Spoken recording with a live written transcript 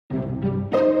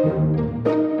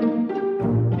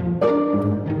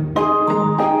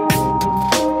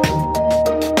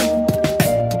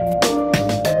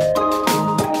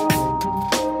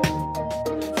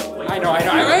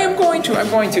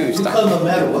come no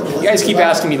matter what. You guys keep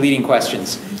asking me leading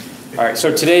questions. All right,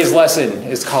 so today's lesson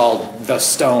is called the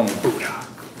Stone Buddha.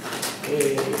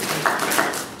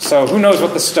 So who knows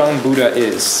what the Stone Buddha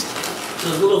is?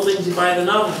 Those little things you buy in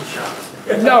the novelty shop.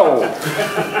 No.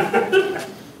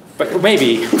 But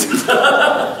maybe.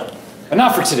 But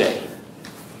not for today.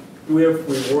 Do we have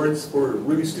rewards for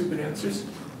really stupid answers?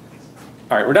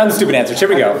 All right, we're done with stupid answers. Here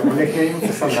we go. Nickname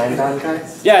for some 9-dan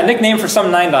guys? Yeah, nickname for some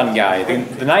 9-dan guy.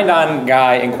 The 9-dan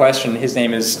guy in question, his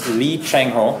name is Li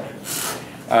Cheng-ho.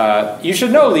 You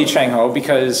should know Li Cheng-ho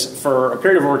because for a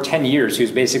period of over 10 years, he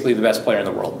was basically the best player in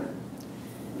the world.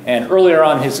 And earlier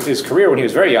on his career, when he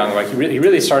was very young, like he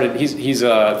really started. He's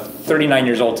 39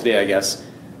 years old today, I guess.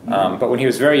 But when he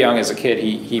was very young as a kid,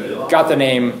 he got the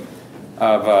name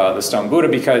of the Stone Buddha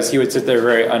because he would sit there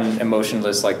very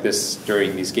unemotionless like this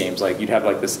during these games. Like you'd have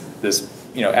like this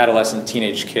adolescent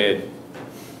teenage kid,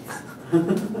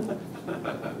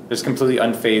 just completely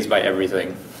unfazed by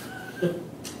everything.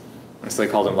 And so they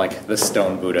called him like the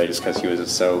Stone Buddha just because he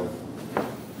was so.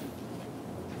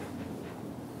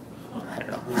 I don't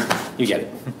know. You get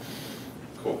it.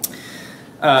 Cool.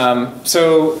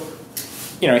 So,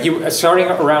 he starting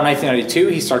around 1992,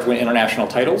 he started to win international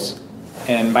titles.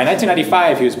 And by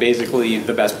 1995, he was basically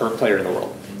the best player in the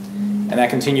world. And that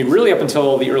continued really up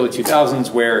until the early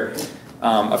 2000s, where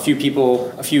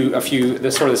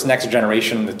this next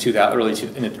generation, in the early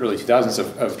 2000s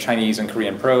of Chinese and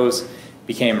Korean pros,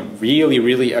 became really,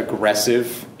 really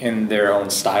aggressive in their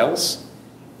own styles.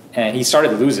 And he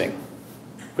started losing,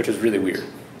 which was really weird.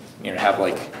 To have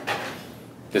like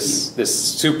this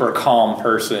super calm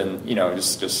person,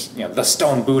 just the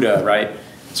Stone Buddha, right?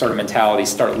 Sort of mentality,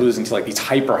 start losing to like these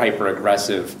hyper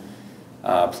aggressive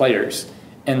players.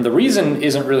 And the reason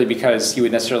isn't really because he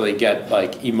would necessarily get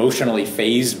like emotionally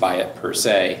phased by it per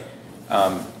se,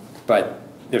 but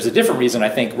there's a different reason. I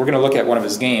think we're going to look at one of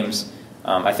his games.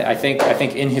 I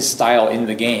think in his style in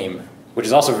the game, which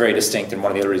is also very distinct, and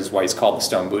one of the other reasons why he's called the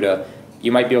Stone Buddha,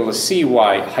 you might be able to see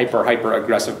why hyper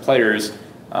aggressive players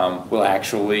will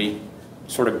actually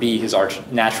sort of be his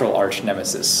natural arch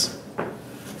nemesis.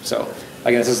 So.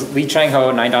 Again, this is Li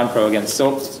Cheng-ho, 9-dan pro. Again,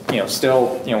 still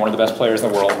one of the best players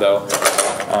in the world, though.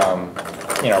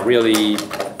 Really,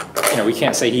 we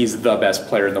can't say he's the best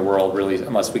player in the world, really,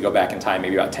 unless we go back in time,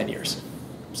 maybe about 10 years.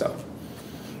 So,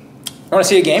 want to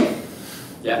see a game?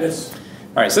 Yeah. Yes.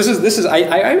 All right. So this is.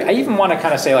 I even want to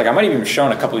kind of say, like, I might have even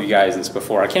shown a couple of you guys this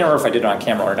before. I can't remember if I did it on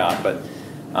camera or not, but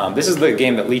this is the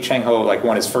game that Li Cheng-ho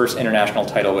won his first international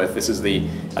title with. This is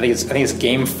I think it's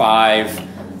Game 5.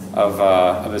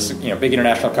 Of this big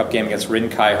international cup game against Rin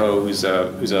Kaiho, who's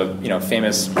a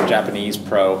famous Japanese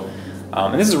pro,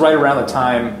 and this is right around the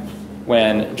time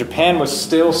when Japan was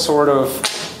still sort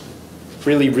of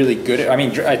really good.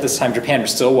 At this time Japan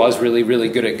still was really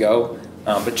good at Go,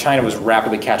 but China was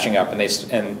rapidly catching up,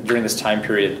 and during this time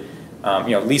period,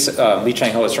 Li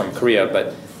Cheng-ho is from Korea,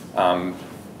 but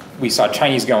we saw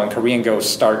Chinese Go and Korean Go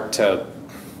start to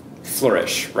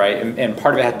flourish, right? And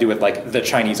part of it had to do with like the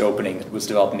Chinese Opening that was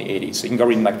developed in the 80s. So you can go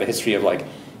read like the history of like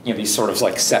these sort of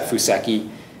like set fuseki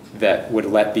that would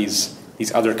let these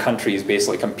other countries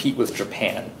basically compete with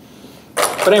Japan.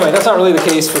 But anyway, that's not really the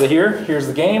case for Here's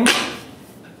the game.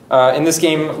 In this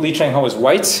game, Li Cheng-ho is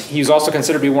white. He's also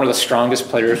considered to be one of the strongest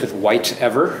players with white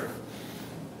ever,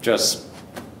 just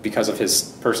because of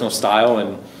his personal style.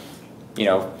 And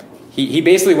he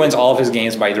basically wins all of his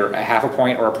games by either a half a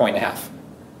point or a point and a half.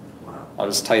 I'll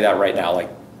just tell you that right now,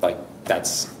 like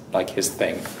that's like his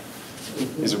thing,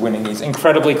 is winning these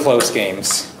incredibly close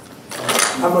games.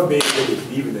 I'm amazed that he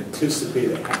could even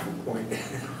anticipate a half a point.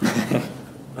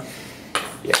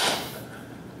 Yeah.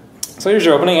 So here's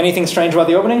your opening. Anything strange about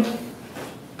the opening?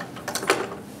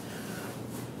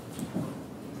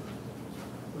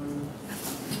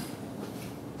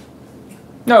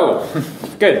 No.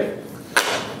 Good.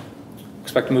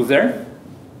 Expect to move there?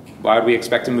 Why would we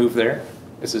expect to move there?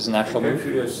 This is a natural move.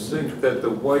 Actually, I think that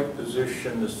the white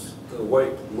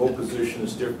low position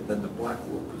is different than the black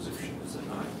low position, is it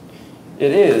not?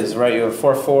 It is, right? You have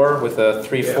 4-4 with a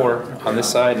 3-4 on this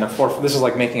side, and a 4. This is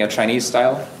like making a Chinese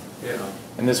style. Yeah.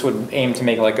 And this would aim to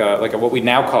make like a what we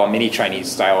now call a mini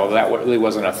Chinese style, although that really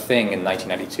wasn't a thing in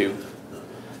 1992.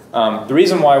 The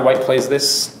reason why white plays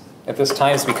this at this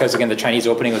time is because, again, the Chinese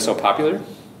Opening was so popular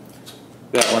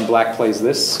that when black plays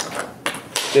this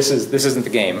isn't the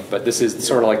game, but this is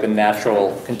sort of like the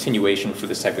natural continuation for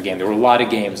this type of game. There were a lot of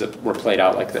games that were played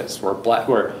out like this,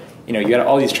 where you had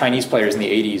all these Chinese players in the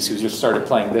 80s who just started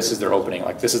playing this as their opening.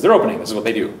 Like, this is their opening. This is what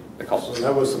they do. They call it. So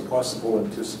that was a possible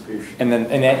anticipation. And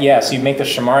then yeah, so you make the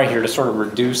shamari here to sort of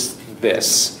reduce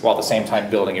this while at the same time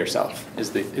building yourself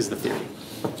is the theory.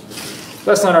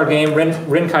 That's not our game.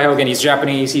 Rin Kaiho, again, he's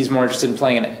Japanese. He's more interested in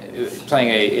playing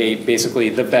a basically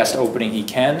the best opening he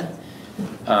can,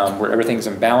 where everything's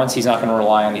in balance. He's not going to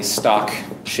rely on these stock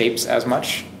shapes as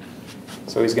much.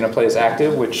 So he's going to play as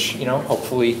active, which, you know,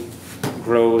 hopefully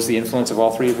grows the influence of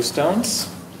all three of his stones.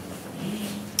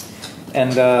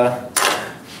 And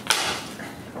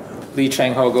Lee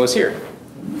Chang-ho goes here.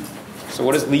 So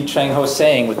what is Lee Chang-ho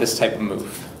saying with this type of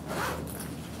move?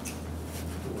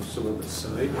 Some of the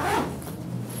side.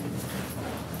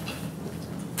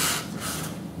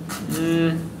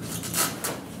 I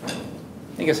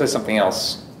think it says something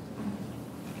else.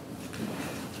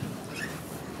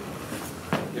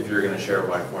 If you're going to share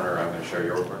my corner, I'm going to share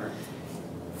your corner.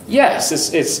 Yes,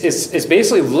 it's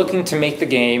basically looking to make the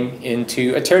game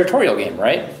into a territorial game,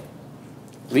 right?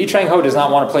 Lee Chang-ho does not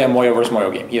want to play a Moyo versus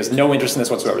Moyo game. He has no interest in this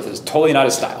whatsoever. This is totally not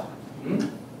his style.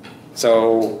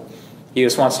 So he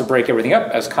just wants to break everything up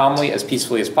as calmly, as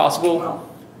peacefully as possible.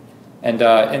 And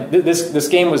this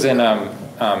game was in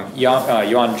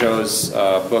Yuan Zhou's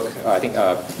book, I think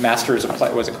Masters of Play,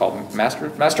 what was it called?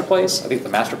 Master Plays? I think the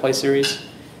Master Play series.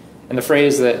 And the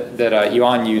phrase that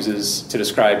Yuan uses to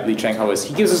describe Lee Chang-ho is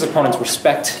he gives his opponents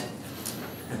respect.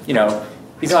 You know,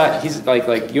 he's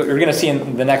like you're going to see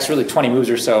in the next really 20 moves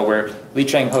or so where Lee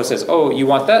Chang-ho says, oh, you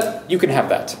want that? You can have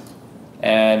that.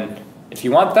 And if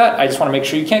you want that, I just want to make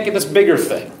sure you can't get this bigger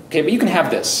thing. Okay, but you can have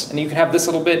this, and you can have this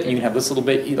little bit, and you can have this little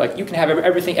bit. You can have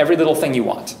everything, every little thing you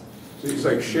want. So he's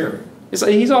like sharing.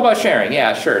 He's all about sharing.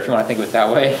 Yeah, sure, if you want to think of it that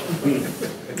way.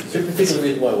 Is there a particular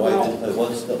reason why white didn't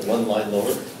play one line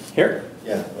lower? Here?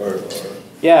 Yeah, or...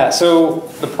 Yeah, so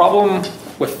the problem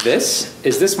with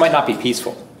this might not be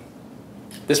peaceful.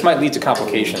 This might lead to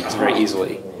complications very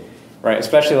easily, right?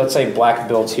 Especially, let's say black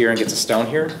builds here and gets a stone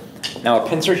here. Now a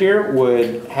pincer here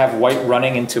would have white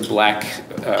running into black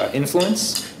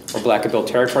influence, or black could build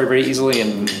territory very easily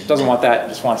and doesn't want that,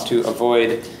 just wants to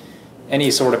avoid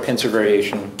any sort of pincer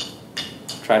variation,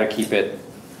 try to keep it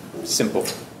simple.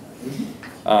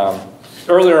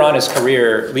 Earlier on in his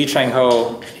career, Lee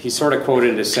Chang-ho, he's sort of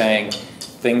quoted as saying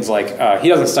things like, he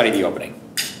doesn't study the opening.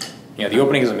 You know, the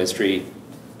opening is a mystery.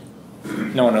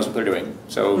 No one knows what they're doing,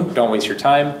 so don't waste your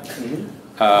time.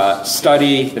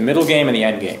 Study the middle game and the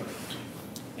end game.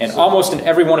 And almost in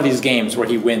every one of these games where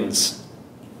he wins,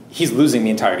 he's losing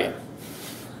the entire game.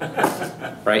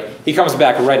 Right? He comes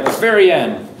back right at the very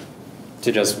end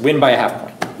to just win by a half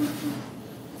point.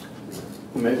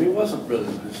 Maybe he wasn't really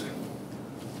losing.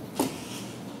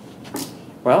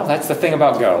 Well, that's the thing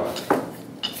about Go.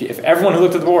 If everyone who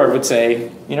looked at the board would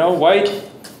say, you know, White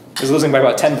is losing by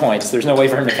about 10 points, there's no way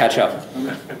for him to catch up.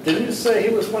 Didn't you say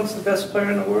he was once the best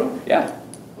player in the world? Yeah.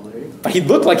 But he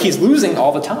looked like he's losing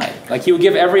all the time. Like he would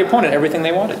give every opponent everything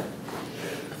they wanted.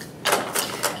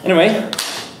 Anyway,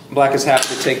 black is happy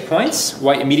to take points.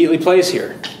 White immediately plays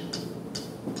here.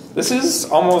 This is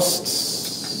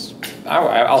almost,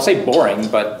 I'll say boring,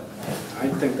 but I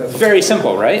think that's very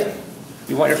simple, right?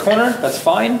 You want your corner? That's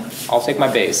fine. I'll take my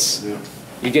base. Yeah.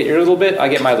 You get your little bit, I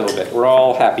get my little bit. We're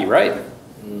all happy, right?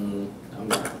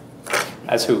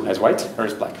 As who? As white or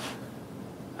as black?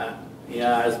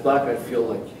 Yeah, as black, I feel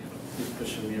like he's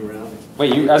pushing me around.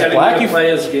 Wait, you as black you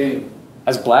play his game.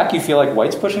 As black, you feel like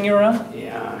white's pushing you around?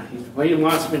 Yeah, he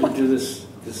wants me to do this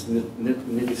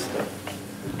nitty stuff.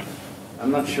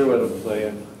 I'm not sure what I'm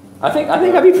playing. I think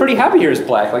I'd be pretty happy here as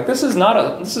black. Like this is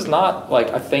not like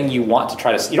a thing you want to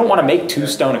try to. You don't want to make two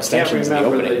stone extensions in the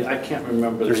opening. I can't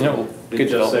remember. There's no the good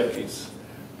Josekis,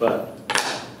 but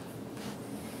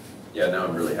Yeah, now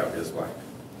I'm really happy as black.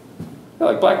 Yeah,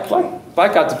 like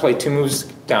black got to play two moves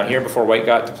down here before white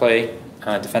got to play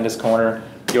defend his corner.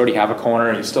 You already have a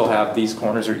corner. You still have these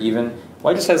corners are even.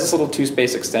 White just has this little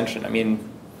two-space extension. I mean,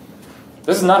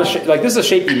 this is not a this is a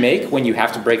shape you make when you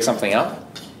have to break something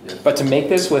up. Yeah. But to make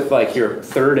this with like your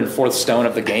third and fourth stone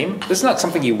of the game, this is not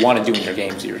something you want to do in your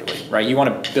games usually, right? You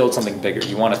want to build something bigger.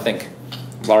 You want to think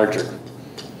larger.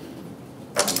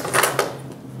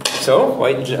 So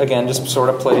white again just sort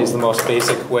of plays the most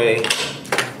basic way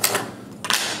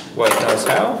white knows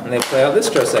how, and they play out this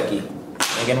Joseki.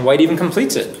 Again, white even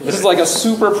completes it. This is like a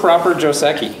super proper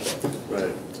Joseki.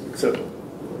 right.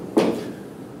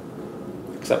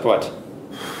 Except what?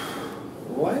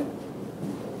 What?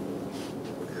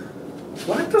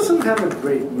 Black doesn't have a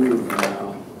great move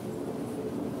now.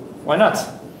 Why not?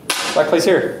 Black plays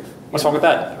here. What's wrong with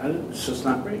that? It's just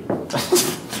not great.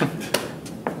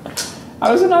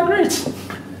 How is it not great?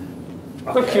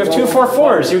 Look, you have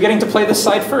 2/4/4s. You're getting to play this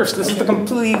side first. This is the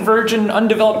completely virgin,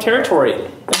 undeveloped territory.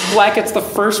 And black gets the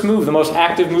first move, the most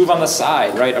active move on the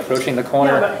side, right? Approaching the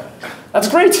corner. Yeah, That's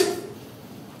great.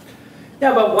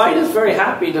 Yeah, but white is very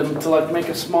happy to like make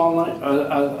a small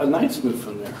a knight's move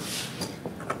from there.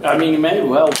 I mean, he may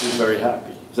well be very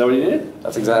happy. Is that what he did?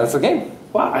 That's the game.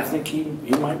 Well, I think he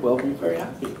might well be very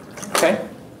happy. Okay.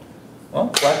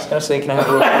 Well, Black's gonna say, "Can I have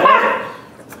a rook?"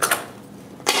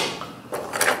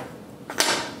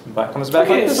 Black comes back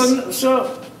Okay, like this.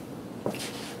 so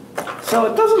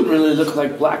it doesn't really look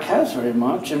like black has very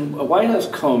much, and white has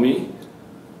Comey.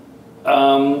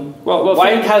 Well,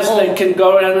 white can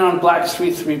go in on black's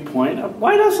 3/3 point.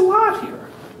 White has a lot here.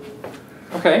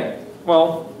 Okay.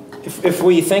 Well, if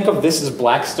we think of this as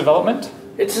black's development,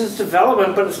 It's his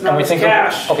development, but it's and not we his think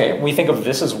cash. we think of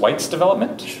this as white's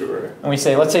development, Sure. and we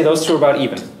say, let's say those two are about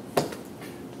even.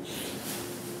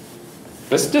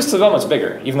 This development's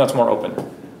bigger, even though it's more open.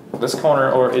 This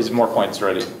corner is more points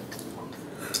already.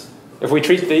 If we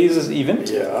treat these as even,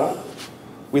 Yeah.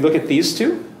 we look at these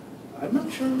two. I'm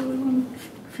not sure I really want to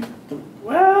treat them.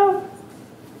 Well,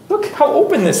 Look how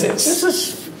open this is.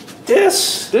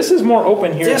 This is more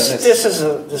open here than this. This is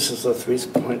a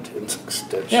 3-point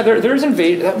extension. Yeah, there's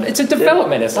invade. It's a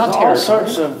development. It's not There's all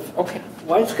territory. sorts of. Okay.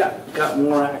 White's got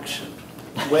more action,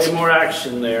 way more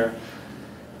action there,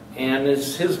 and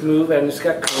it's his move, and he's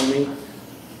got Comey.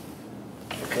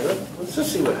 Okay, let's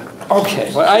just see what happens.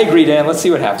 Okay. Well, I agree, Dan. Let's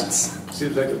see what happens.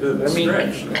 Seems like a bit of a I mean-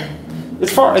 stretch.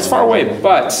 It's far away,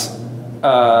 but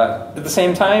at the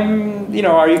same time, you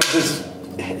know,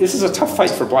 this is a tough fight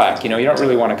for black. You know, you don't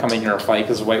really want to come in here and fight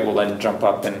because white will then jump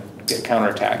up and get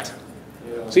counterattacked.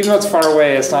 Yeah. So even though it's far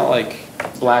away, it's not like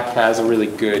black has a really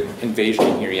good invasion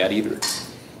in here yet either.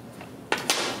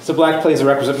 So black plays a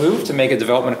requisite move to make a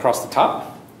development across the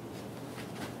top.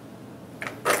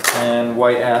 And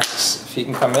white asks if he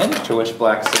can come in, to which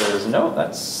black says, no,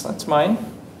 that's mine.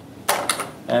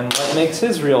 And white makes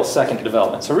his real second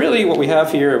development. So really what we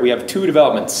have here, we have two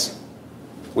developments.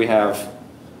 We have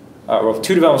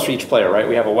two developments for each player, right?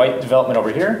 We have a white development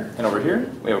over here and over here.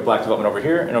 We have a black development over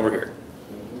here and over here.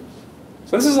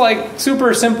 So this is like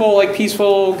super simple, like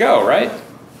peaceful go, right?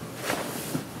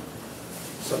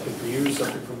 Something for you,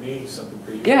 something for me, something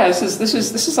for you. Yeah, this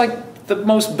is like the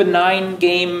most benign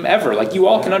game ever. Like you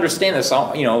all can understand this.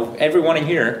 You know, everyone in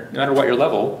here, no matter what your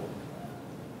level,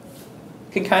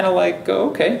 can kind of like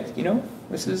go, okay, you know,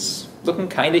 this is looking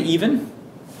kind of even.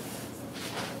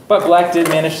 But black did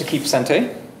manage to keep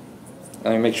Sente.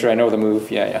 Let me make sure I know the move.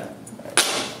 Yeah.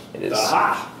 It is.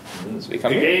 Aha! So we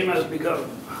come The here. game has begun.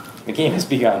 The game has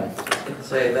begun. I can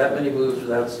say that many moves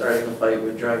without starting a fight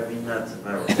would drive me nuts if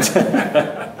I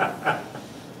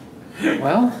were.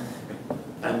 Well,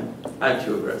 I'm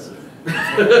too aggressive.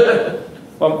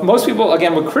 well, most people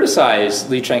again would criticize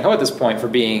Li Chang-ho at this point for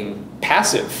being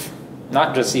passive,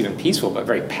 not just even peaceful, but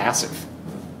very passive.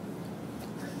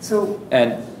 So,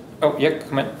 And oh yeah,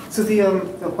 come in. so the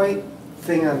white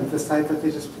thing on the side that they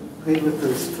just played with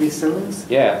those 3 stones,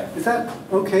 Yeah. is that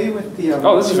okay with the?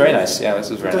 Oh, this is very nice. Yeah, this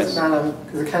is very It does nice. not,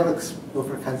 because it kind of looks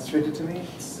over concentrated to me.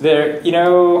 There, you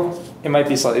know, it might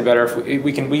be slightly better if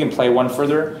we can play one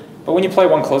further. But when you play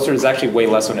one closer, it's actually way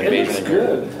less of an It invasion. looks in here.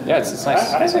 good. Yeah, it's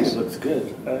nice. I It's think nice. it looks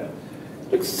good.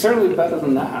 It's certainly better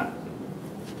than that.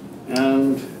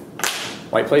 And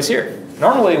White plays here.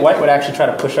 Normally, white would actually try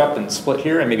to push up and split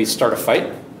here and maybe start a fight.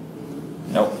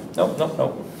 Nope.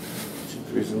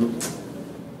 reason.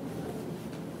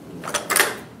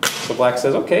 So black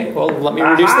says, okay, well, let me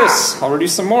reduce this. I'll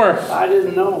reduce some more. I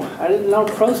didn't know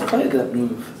pros played that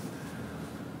move.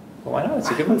 Well, why not? It's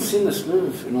a I good haven't one. seen this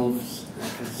move in like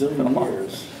a zillion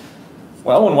years.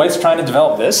 Well, when white's trying to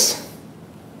develop this,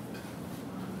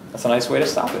 that's a nice way to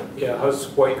stop it. Yeah, how's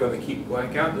white going to keep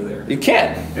black out of there? You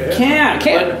can. Yeah.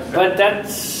 Can't. But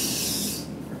that's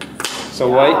So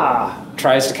white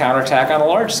tries to counterattack on a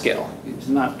large scale, He's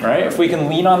not. right? If we can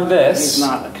lean on this, He's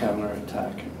not a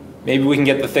counterattack. maybe we can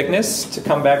get the thickness to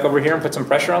come back over here and put some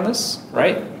pressure on this,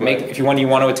 right? Make if you want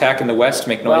to attack in the west,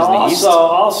 make noise in the east.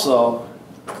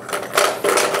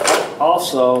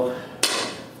 Also,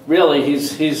 really,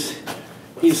 he's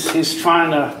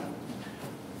trying to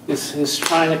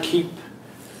keep.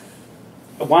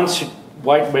 Once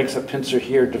white makes a pincer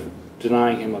here,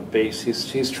 denying him a base,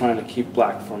 he's trying to keep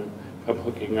black from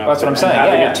hooking up. That's what I'm saying,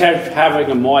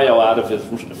 Having a moyo out of his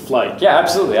flight. Yeah,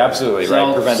 absolutely, right.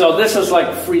 Prevent. So this is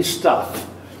like free stuff,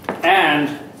 and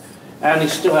he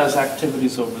still has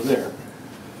activities over there.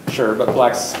 Sure, but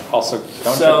black's also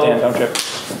don't So- trip, Dan, don't trip.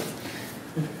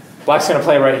 Black's going to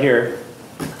play right here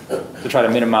to try to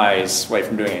minimize white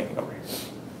from doing anything over here.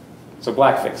 So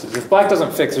black fixes. If black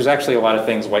doesn't fix, there's actually a lot of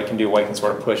things white can do. White can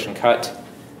sort of push and cut,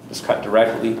 just cut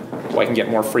directly. White can get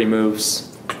more free moves.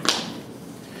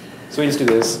 So we just do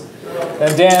this.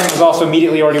 And Dan was also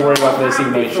immediately already worried about this,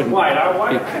 even though he shouldn't. White,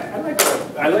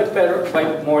 I I like better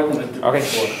white more than I did Okay.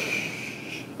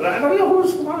 before. But I don't know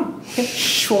who's won. Okay,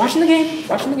 shh, we're watching the game.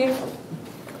 Watching the game.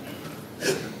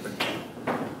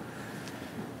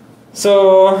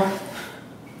 So,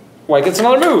 white gets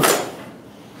another move.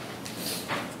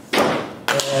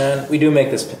 And we do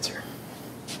make this pincer.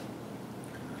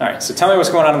 All right, so tell me what's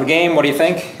going on in the game. What do you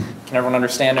think? Can everyone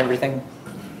understand everything?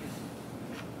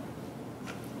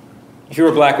 If you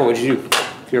were black, what would you do?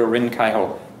 If you were Rin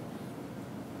Kai-Ho?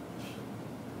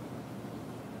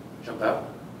 Jump out.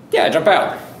 Yeah, jump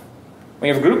out. We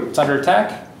have a group, it's under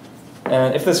attack.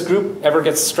 And if this group ever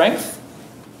gets strength,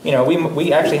 you know,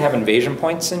 we actually have invasion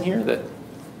points in here that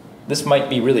this might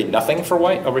be really nothing for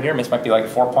white. Over here, this might be like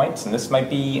 4 points, and this might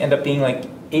be end up being like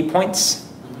 8 points.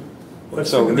 Well,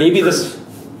 So maybe this,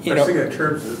 you I know, was thinking in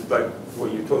terms of like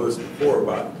what you told us before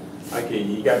about, okay,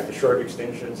 you got the short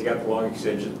extensions, you got the long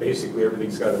extensions, basically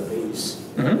everything's got a base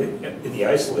in the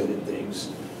isolated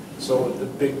things. So the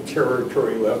big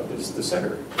territory left is the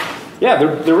center. yeah,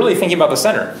 they're really thinking about the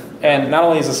center. And not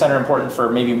only is the center important for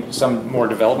maybe some more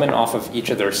development off of each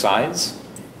of their sides,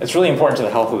 it's really important to the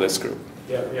health of this group.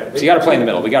 Yeah, yeah. So you got to play in the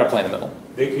middle. We got to play in the middle.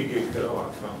 They could get cut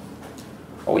off, huh?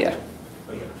 Oh yeah,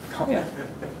 Oh, yeah. oh yeah.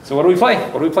 So what do we play?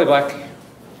 What do we play, black?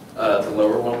 The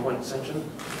lower 1 point extension.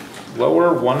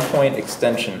 Lower 1 point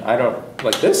extension. I don't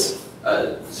like this.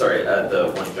 Sorry,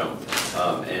 the one jump.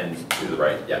 And to the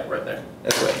right. Yeah, right there.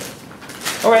 This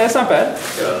way. Okay, that's not bad.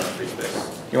 Get out of free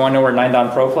space. You want to know where 9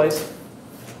 Don Pro plays?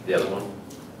 The other one.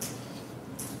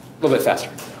 A little bit faster.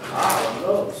 Ah, one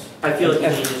of those. I feel like a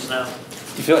genius now.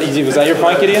 You feel easy? Was that your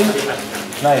point, Gideon?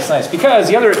 Nice, nice. Because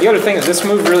the other thing that this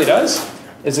move really does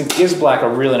is it gives black a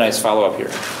really nice follow up here.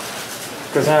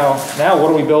 Because now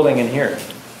what are we building in here?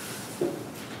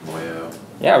 Moyo.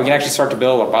 Yeah, we can actually start to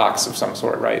build a box of some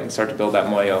sort, right? And start to build that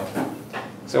moyo.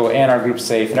 So, and our group's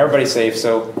safe, and everybody's safe.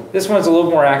 So this one's a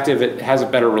little more active. It has a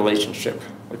better relationship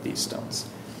with these stones.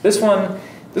 This one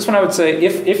I would say,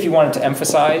 if you wanted to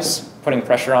emphasize putting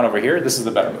pressure on over here, this is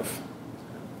the better move.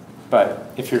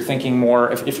 But if you're thinking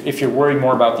more, if you're worried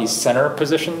more about these center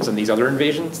positions and these other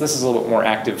invasions, this is a little bit more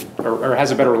active, or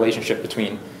has a better relationship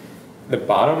between the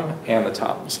bottom and the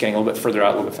top. Just getting a little bit further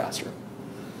out, a little bit faster.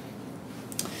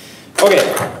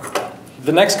 Okay,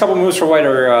 the next couple moves for white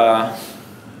are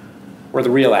where the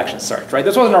real action starts, right?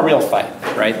 This wasn't a real fight,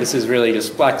 right? This is really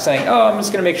just black saying, oh, I'm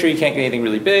just going to make sure you can't get anything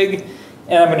really big,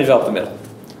 and I'm going to develop the middle.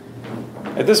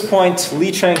 At this point,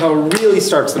 Lee Chang-ho really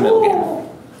starts the middle game.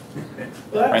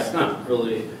 That's Right. not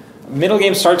really. Middle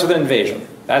game starts with an invasion.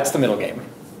 That's the middle game.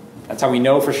 That's how we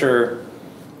know for sure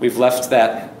we've left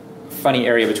that funny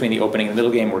area between the opening and the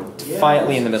middle game. We're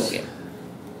defiantly in the middle game.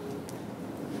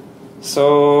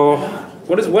 So,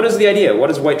 what is the idea? What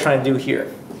is white trying to do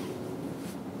here?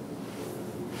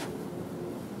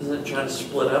 Isn't it trying to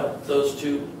split up those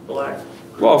two black?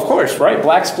 Well, of course, right?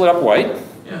 Black split up white.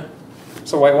 Yeah.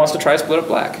 So white wants to try to split up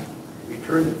black.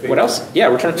 Return the favor. What else? Yeah,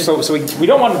 return. So we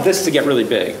don't want this to get really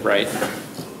big, right?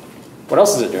 What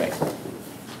else is it doing?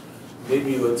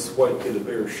 Maybe let's white get a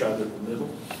better shot at the middle.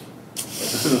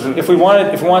 If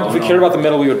we cared about the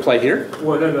middle, we would play here.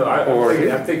 Well, no, Or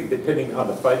here? I'm thinking depending how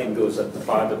the fighting goes at the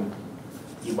bottom,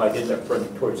 you might end up running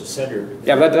towards the center.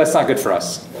 Yeah, but that's not good for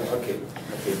us. Okay.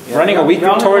 Yeah, Running a weak the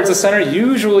group only- towards the center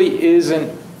usually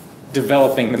isn't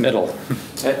developing the middle.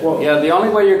 Yeah, the only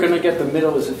way you're going to get the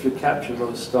middle is if you capture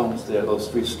those stones there, those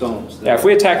 3 stones there. Yeah, if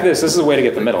we attack this is the way to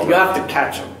get the middle. You Right? have to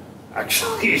catch them,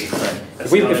 actually.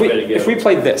 If we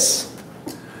played this,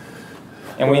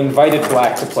 and we invited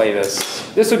black to play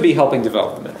this would be helping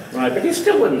develop the middle. Right, but you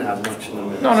still wouldn't have much in the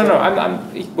middle. No.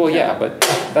 Well, yeah, but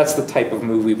that's the type of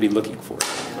move we'd be looking for.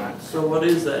 Right. So what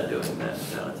is that doing then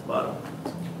down at the bottom?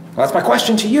 Well, that's my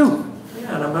question to you.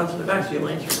 Yeah, and I'm bouncing it back so you'll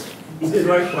answer it. He did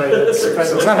like my.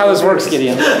 That's not how this works,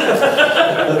 Gideon.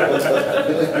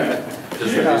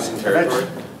 Just reducing territory.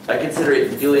 I consider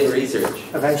it doing research.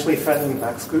 Eventually threatening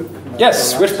black's group.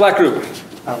 Yes, which black group?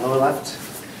 Lower left,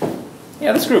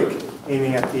 Yeah, this group.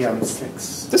 aiming at the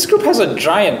sticks. This group has a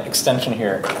giant extension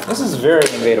here. This is very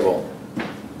invadable.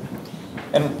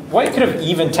 And white could have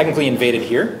even technically invaded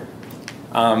here,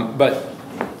 but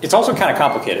it's also kind of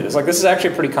complicated. It's like this is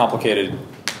actually pretty complicated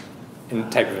in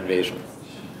type of invasion.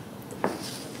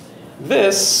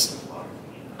 This,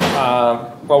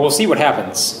 well, we'll see what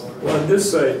happens. Well, on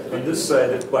this side,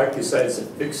 if black decides to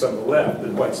fix on the left,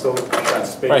 then white still got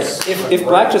space. Right. If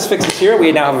black just fixes here,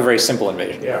 we now have a very simple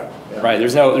invasion. Yeah. Right.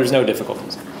 There's no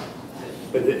difficulties.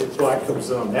 But if black comes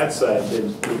in on that side,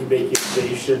 then you make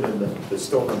invasion and the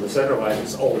stone on the center line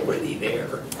is already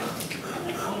there.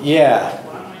 Yeah.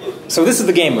 So this is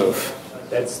the game move.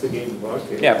 That's the game,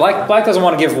 okay. Yeah, black doesn't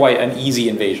want to give white an easy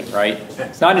invasion, right?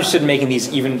 It's not interested in making these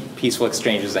even peaceful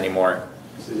exchanges anymore.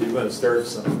 So you're gonna start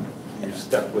some, you're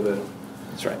stuck with it.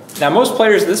 That's right. Now, most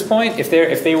players at this point, if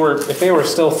they were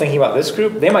still thinking about this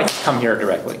group, they might just come here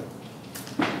directly.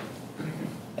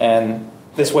 And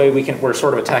this way we're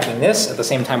sort of attacking this at the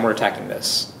same time we're attacking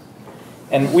this.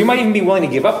 And we might even be willing to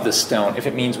give up this stone if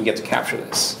it means we get to capture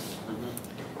this.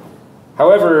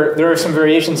 However, there are some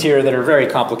variations here that are very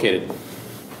complicated.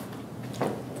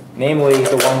 Namely,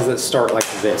 the ones that start like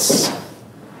this.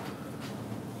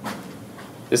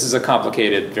 This is a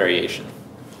complicated variation.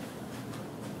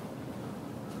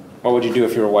 What would you do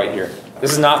if you were white here?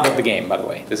 This is not the game, by the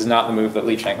way. This is not the move that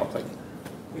Li Changho played.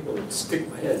 People would stick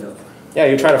my head up. Yeah,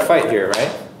 you try to fight here,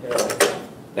 right? Yeah.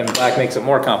 Then black makes it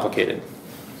more complicated.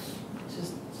 It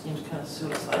just seems kind of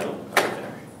suicidal out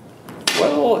there.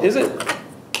 Well, is it?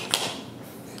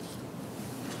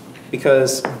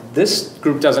 Because this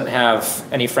group doesn't have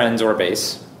any friends or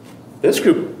base. This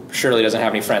group surely doesn't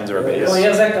have any friends or a base. Oh, he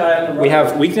has that guy on the right. We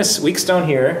have weak stone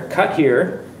here, cut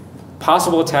here,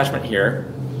 possible attachment here.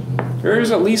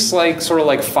 There's at least sort of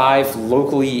like 5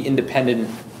 locally independent,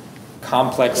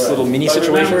 complex little mini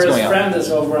situations remember, going his on. friend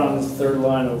is over on the third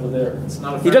line over there. It's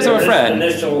not a friend. He does have a friend.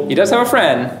 Initial, he does have a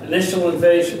friend. Initial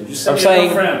invasion. You said I'm he had saying-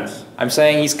 no friends. I'm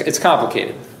saying it's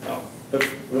complicated. Oh, but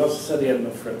we also said he had no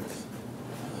friends.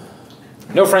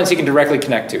 No friends he can directly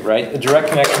connect to, right? The direct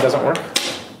connection doesn't work.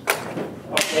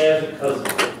 Okay, because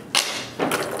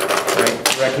Right?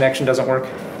 Direct connection doesn't work.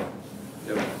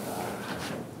 Yep.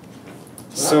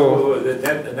 So In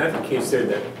that case there,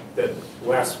 that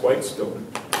last white stone,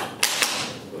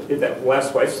 that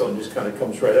last white stone just kind of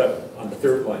comes right up on the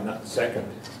third line, not the second.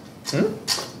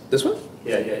 this one?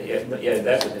 Yeah,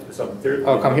 that's it, it's on the third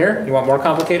line. Oh, come here? You want more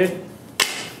complicated?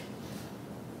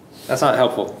 That's not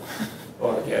helpful.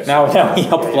 Oh, yes. Now he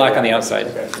helped black on the outside.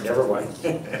 Okay, never mind.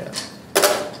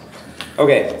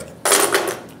 Okay.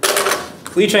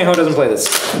 Li Changho doesn't play this.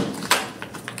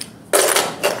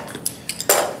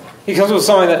 He comes with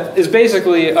something that is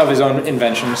basically of his own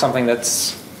invention, something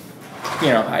that's,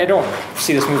 I don't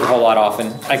see this move a whole lot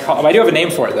often. I do have a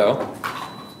name for it, though.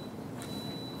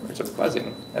 Where's it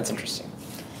buzzing? That's interesting.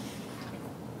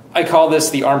 I call this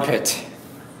the armpit.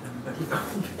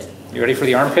 You ready for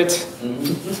the armpit?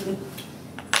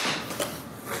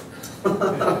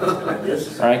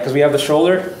 All right, because we have the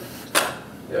shoulder.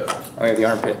 Yeah. Oh, we have the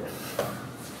armpit.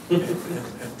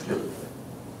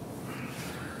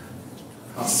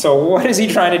 So what is he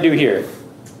trying to do here?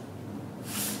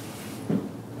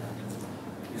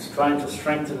 he's trying to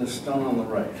strengthen his stone on the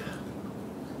right.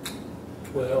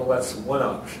 Well, that's one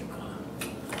option.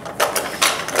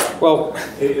 Well,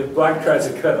 If black tries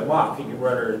to cut him off, he can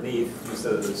run underneath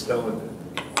instead of the stone.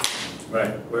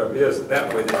 Right. Well, if he does it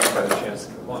that way, then he's got a chance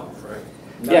to come off, right?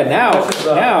 yeah, now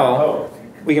Oh.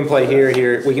 we can play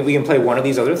here. We can play one of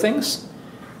these other things,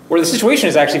 where the situation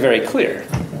is actually very clear,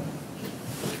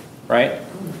 right?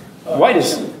 White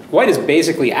is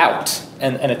basically out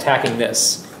and attacking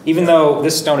this, even though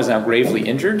this stone is now gravely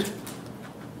injured,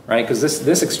 right? Because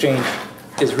this exchange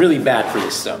is really bad for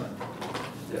this stone.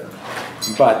 Yeah.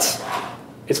 But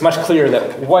it's much clearer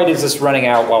that white is just running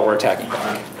out while we're attacking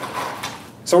black.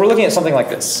 So we're looking at something like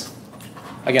this.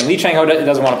 Again, Li Changho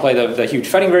doesn't want to play the huge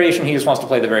fighting variation. He just wants to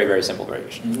play the very, very simple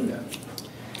variation. Yeah.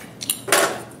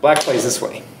 Black plays this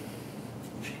way.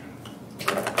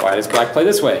 Why does black play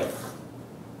this way?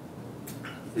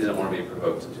 He doesn't want to be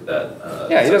provoked to that.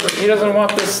 Yeah, he doesn't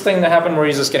want this thing to happen where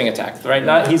he's just getting attacked, right?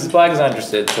 Black is not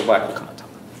interested, so black will come on top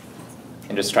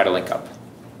and just try to link up.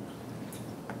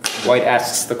 White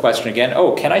asks the question again.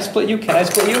 Oh, can I split you? Can I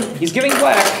split you? He's giving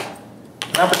black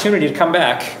an opportunity to come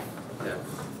back. Yeah.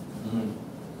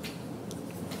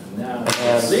 Now,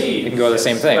 And you can go the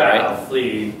same thing, right?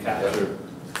 Flee, capture.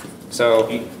 So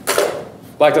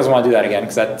black doesn't want to do that again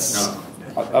because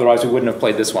otherwise we wouldn't have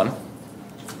played this one.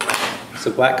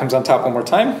 So black comes on top one more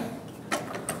time.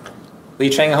 Li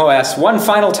Changho asks one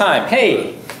final time,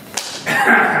 hey,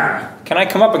 can I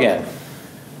come up again?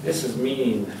 This is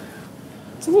mean.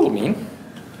 It's a little mean.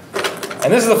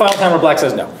 And this is the final time where black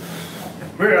says no.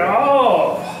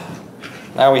 Oh!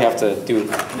 Now we have to do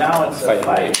Now it's a Fighting.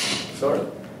 fight, sort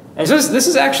of. And so this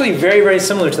is actually very, very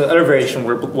similar to the other variation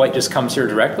where white just comes here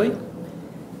directly.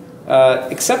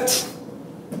 Except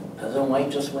Doesn't white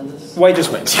just win this? white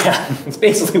just wins, yeah. It's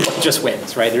basically white just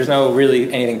wins, right? There's no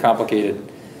really anything complicated.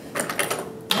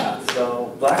 Yeah,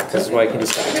 so black. This is why I can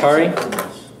just have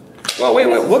Atari. Well, wait,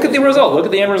 look at the result. Look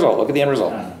at the end result. Look at the end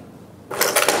result.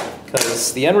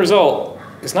 Because the end result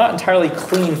is not entirely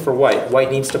clean for white. White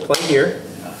needs to play here.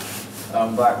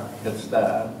 Black gets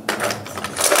that.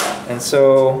 And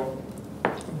so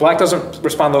black doesn't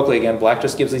respond locally again. Black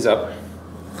just gives these up.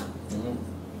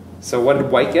 So what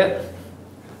did white get?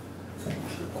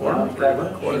 Corner, pretty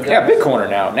much. Yeah, big corner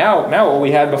now. Now what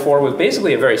we had before was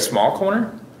basically a very small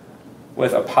corner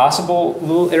with a possible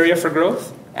little area for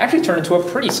growth. Actually turned into a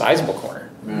pretty sizable corner.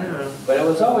 Yeah. But it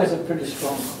was always a pretty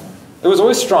strong corner. It was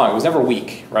always strong. It was never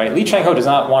weak, right? Li Chang-ho does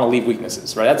not want to leave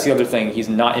weaknesses, right? That's the other thing he's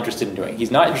not interested in doing.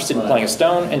 He's not interested in playing a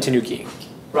stone and Tanuki,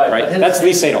 right? but That's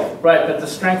Lee Sedol. Right, but the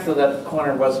strength of that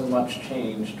corner wasn't much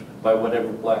changed by whatever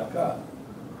black got.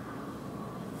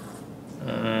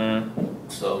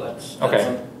 So that's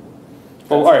Okay.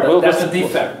 Well, all right. Well, that's a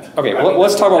defect. Okay, well,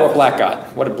 let's talk about what black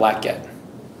got. What did black get?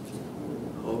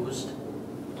 Hosed.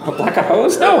 Oh, black got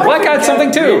hosed? No, black got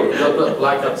something too. No, but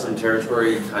black got some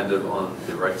territory kind of on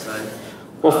the right side.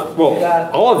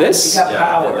 Well, all of this, You got Yeah,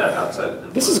 power. and that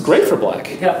outside. this is great for black.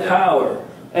 You got Yeah. power.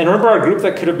 And remember our group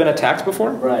that could have been attacked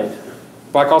before? Right.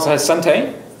 Black also has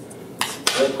Sante.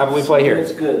 How about we play here?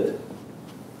 It's good.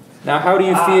 Now, how do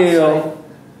you Ah, feel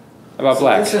about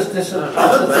black? This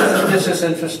is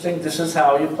interesting. This is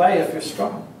how you play if you're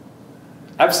strong.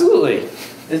 Absolutely.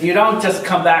 You don't just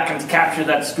come back and capture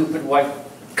that stupid white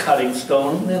cutting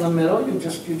stone in the middle. You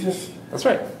just. That's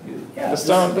right. Yeah. The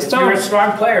stone- the If stone- you're a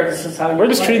strong player, this is how you. We're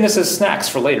just play. treating this as snacks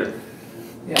for later.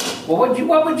 Yeah. Well,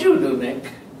 what would you do, Nick?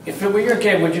 If it were your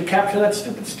game, would you capture that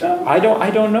stupid stone? I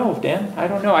don't know, Dan. I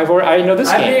don't know. I know this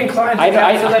I'd game. be inclined to I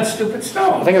capture that stupid The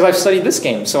stone. thing is, I've studied this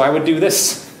game, so I would do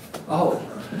this. Oh.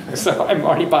 So I'm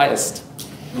already biased.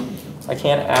 I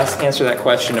can't answer that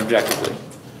question objectively.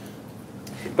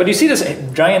 But do you see this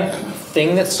giant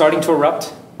thing that's starting to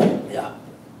erupt? Yeah.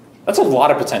 That's a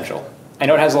lot of potential. I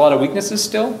know it has a lot of weaknesses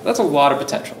still. That's a lot of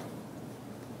potential.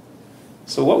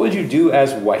 So what would you do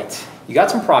as white? You got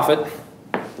some profit.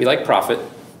 We like profit.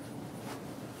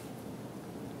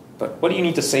 But what do you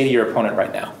need to say to your opponent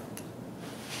right now?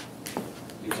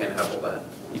 You can't have all that.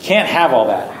 You can't have all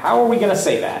that. How are we going to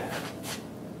say that?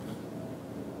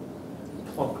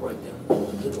 Plunk right down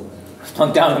the middle.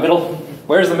 Plunk down the middle?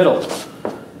 Where's the middle?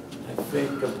 I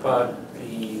think about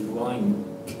the line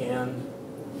 10.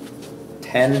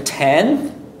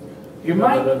 10-10? You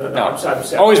might. No. I'm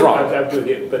sorry. Always wrong. I'm doing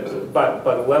it, but about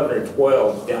 11 or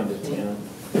 12 down to 10.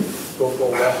 Go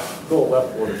left. Go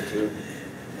left one or two.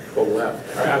 Go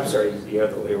left. I'm sorry, the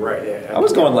other way, right. I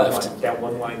was going left. That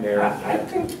one line there. I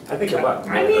think about.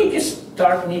 I need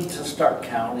to start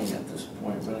counting at this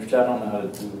point, which I don't know how to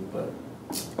do. But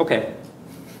Okay.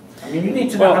 I mean, you need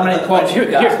to know how many points you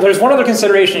got. There's one other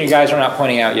consideration you guys are not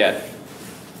pointing out yet.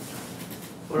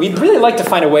 We'd really like to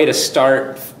find a way to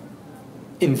start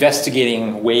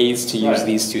investigating ways to use Right.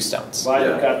 these two stones. Why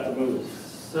Yeah. you got the move?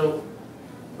 So,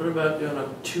 what about doing a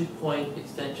 2-point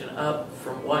extension up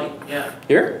from white? Yeah.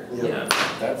 Here? Yeah.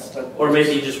 That's Or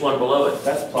maybe just one below it.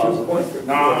 that's plausible. 2 point?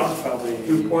 No, probably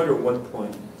 2 point or 1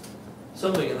 point?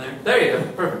 Something in there. There you go.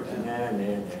 Perfect. Nah.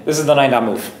 This is the 9-dot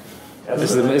move.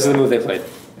 This is the move they played.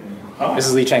 Oh. This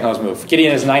is Lee Chang-ho's move.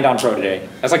 Gideon is 9-dot pro today.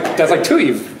 That's like two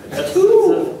you've.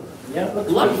 Two. Yeah, look,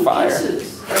 Lucky Fire.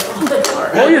 pieces.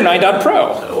 Or you're 9-dot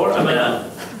pro. Or, I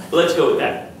mean, let's go with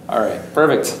that. All right,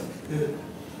 perfect.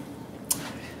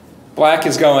 Black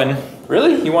is going,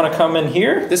 really? You want to come in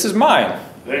here? This is mine.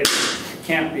 it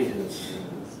can't be his.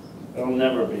 It'll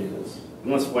never be his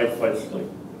unless white fights like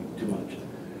too much.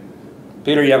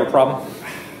 Peter, you have a problem?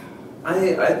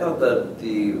 I thought that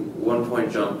the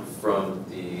 1-point jump from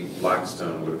the black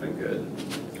stone would have been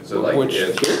good. So like Which,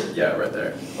 if, here? Yeah, right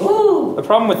there. Ooh. The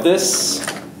problem with this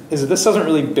is that this doesn't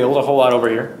really build a whole lot over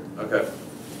here. Okay.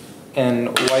 And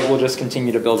white will just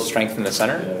continue to build strength in the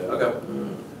center. Okay.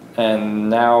 And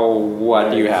now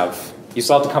what do you have? You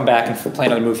still have to come back and play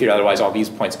another move here, otherwise all these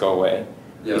points go away.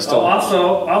 Yeah. You still-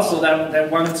 Also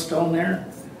that one stone there.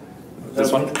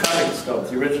 This one? The cutting stone,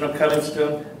 the original cutting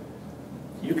stone.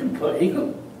 You can put. You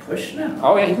can push now.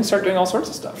 Oh yeah, you can start doing all sorts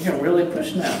of stuff. You can really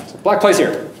push now. Black plays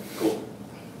here. Cool.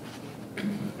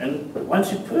 And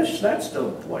once you push, that's still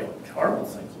white. Horrible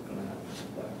things are going to happen.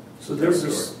 So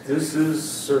this is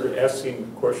sort of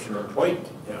asking a question of white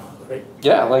now, right?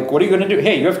 Yeah, like what are you going to do?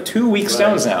 Hey, you have 2 weak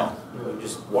stones now. You know,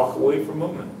 just walk away from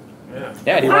them and, yeah.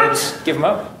 Yeah, do you want to just give them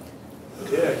up?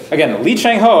 Yeah. Again, Li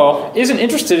Chang-ho isn't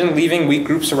interested in leaving weak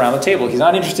groups around the table. He's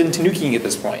not interested in tanukiing at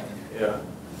this point. Yeah.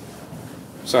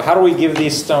 So how do we give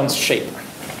these stones shape?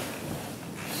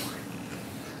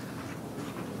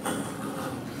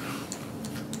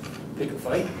 Pick a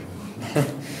fight.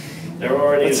 They're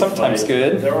already. That's gonna sometimes fight.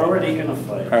 good. They're already going to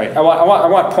fight. All right, I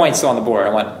want points on the board.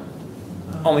 I want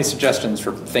only suggestions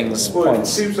for things, Well, it points.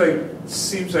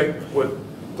 seems like what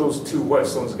those two white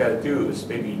stones got to do is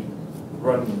maybe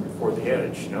run before the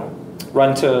edge, you know?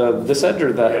 run to this edge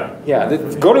or that. Yeah.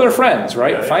 Go to their friends,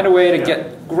 right? Yeah, Find a way to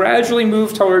yeah. gradually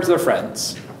move towards their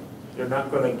friends. They're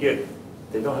not going to get,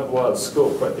 they don't have a lot of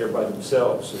scope right there by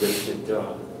themselves, so they should do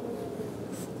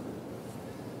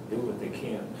what they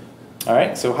can. All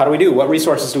right, so how do we do? What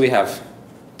resources do we have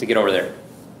to get over there?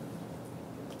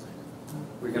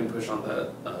 We can push on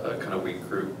that kind of weak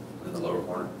group in the lower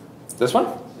corner. This one?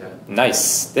 Yeah.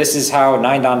 Nice. This is how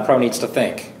 9-Dan Pro needs to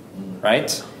think,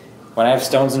 right? When I have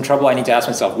stones in trouble, I need to ask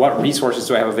myself, what resources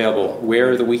do I have available?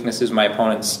 Where are the weaknesses of my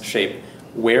opponent's shape?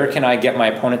 Where can I get my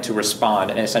opponent to respond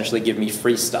and essentially give me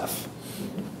free stuff?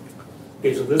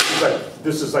 Okay, so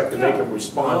this is like to make them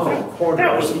respond from the corner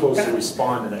as opposed to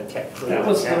respond and attack.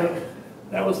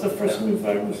 That was the first move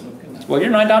I was looking at. Well,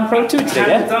 you're 9-Dan Pro too I today,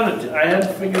 hadn't Dan. done it. I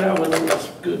hadn't figured out whether it was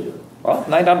good. Well,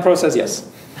 9-Dan Pro says yes.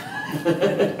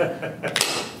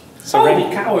 So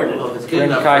Holy coward! Well, it's good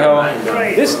Ring enough Kaiho. for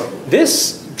mine.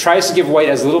 This tries to give white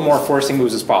as little more forcing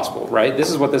moves as possible, right? This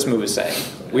is what this move is saying.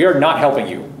 We are not helping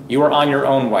you. You are on your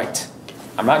own, white.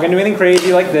 I'm not going to do anything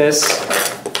crazy like this,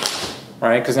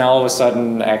 right? Because now all of a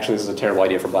sudden, actually, this is a terrible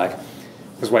idea for black.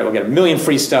 Because white will get a million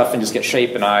free stuff and just get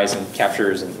shape and eyes and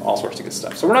captures and all sorts of good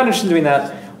stuff. So we're not interested in doing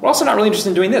that. We're also not really interested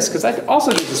in doing this, because that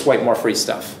also gives this white more free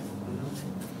stuff.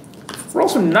 We're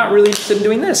also not really interested in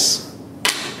doing this,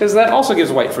 because that also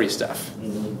gives white free stuff.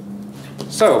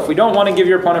 So if we don't want to give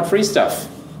your opponent free stuff,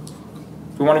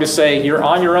 we want to just say, you're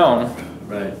on your own.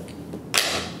 Right.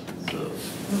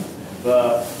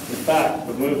 So, in fact,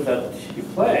 the move that you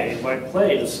played, white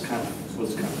played, was kind of free.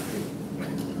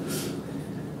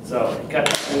 So, you got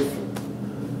that move from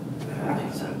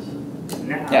Makes sense.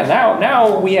 now. Yeah,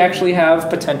 now we actually have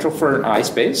potential for an eye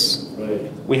space.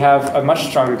 Right. We have a much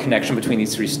stronger connection between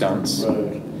these three stones.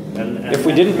 Right. And If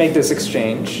we didn't make this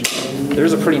exchange,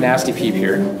 there's a pretty nasty peep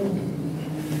here.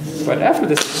 But after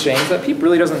this exchange, that peep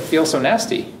really doesn't feel so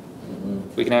nasty.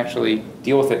 We can actually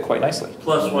deal with it quite nicely.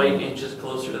 Plus white inches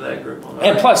closer to that group on the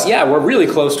And right. plus, yeah, we're really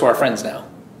close to our friends now.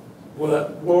 Well,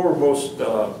 that lowermost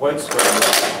white stone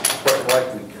quite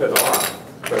likely cut off,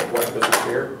 but white doesn't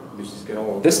care. He's just going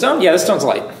to This stone? Yeah, this stone's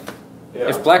light. Yeah.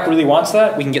 If black really wants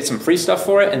that, we can get some free stuff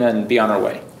for it and then be on our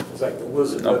way. It's like the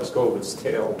lizard Nope. lets go of its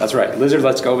tail. That's right. Lizard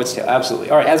lets go of its tail. Absolutely.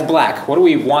 All right, as black, what do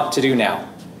we want to do now?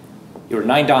 You're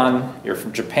 9-Dan, you're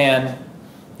from Japan,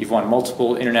 you've won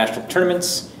multiple international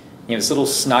tournaments, you have this little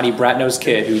snotty brat-nosed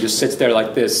kid who just sits there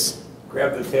like this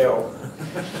Grab the tail.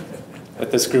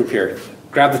 with this group here.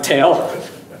 Grab the tail.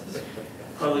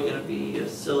 Probably going to be a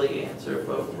silly answer,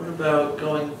 but what about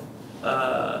going,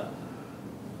 go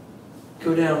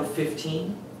down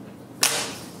 15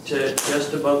 to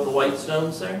just above the white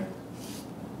stones there?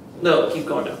 No, keep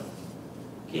going down.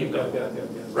 Keep going. Yeah.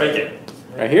 Right there.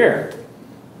 Right here.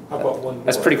 How about one more?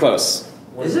 That's pretty close.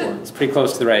 One Is it? more. It's pretty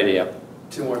close to the right idea.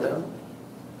 2 more down.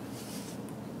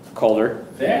 Colder.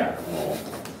 there.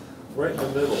 Right in the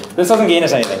middle. This doesn't gain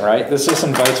us anything, right? This just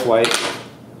invites white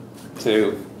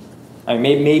to... I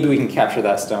mean, maybe we can capture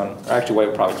that stone. Or actually, white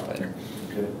will probably just play there.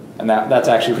 Okay. And that's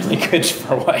actually really good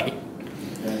for white.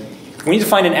 Okay. We need to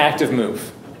find an active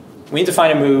move. We need to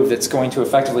find a move that's going to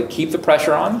effectively keep the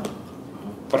pressure on,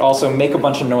 but also make a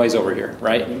bunch of noise over here,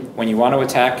 right? When you want to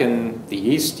attack in the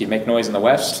east, you make noise in the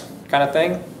west, kind of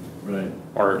thing. Right.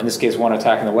 Or in this case, want to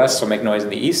attack in the west, so make noise in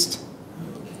the east.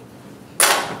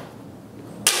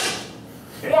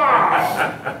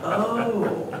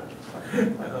 Oh.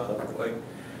 Like,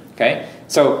 Okay,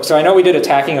 so I know we did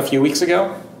attacking a few weeks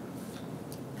ago,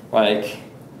 like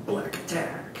Black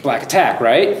attack. black attack,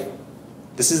 right?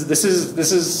 This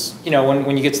is you know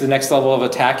when you get to the next level of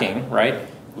attacking, right?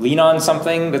 Lean on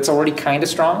something that's already kind of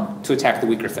strong to attack the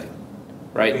weaker thing,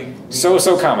 right? So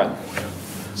common.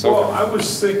 So well, I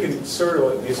was thinking sort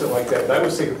of like, something like that. I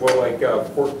was thinking more like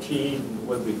 14,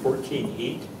 would be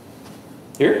 14-8.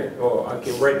 here, Oh,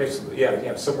 okay, right next to,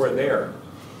 yeah, somewhere in there.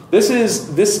 this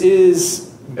is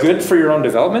good for your own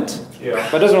development, Yeah.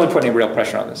 but it doesn't really put any real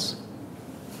pressure on this.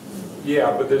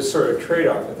 Yeah, but there's sort of a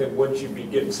trade-off. I think once you be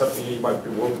getting something, you might be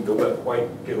willing to let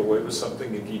white get away with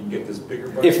something if you can get this bigger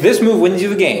bunch. If this move wins you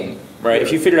the game, right?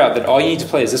 If you figure out that all you need to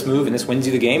play is this move and this wins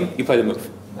you the game, you play the move.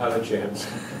 Not a chance.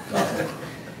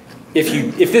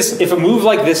 If a move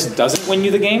like this doesn't win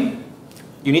you the game,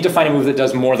 you need to find a move that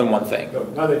does more than one thing. No,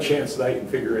 not a chance that I can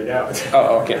figure it out.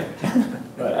 Oh, okay.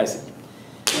 I see.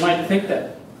 You might think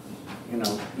that,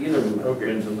 either move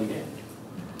wins in the game.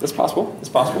 That's possible. It's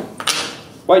possible.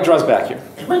 White draws back here.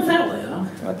 It went that way, huh?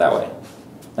 Went that way.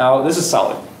 Now, this is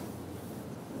solid.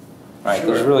 Right,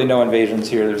 Sure. there's really no invasions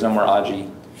here. There's no more Aji.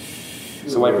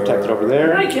 So white protected over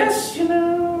there. I guess,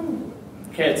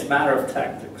 okay, it's a matter of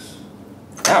tactics.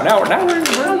 Now we're a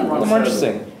little more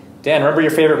interesting. Dan, remember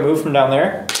your favorite move from down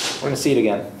there? We're going to see it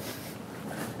again.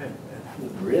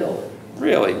 Really?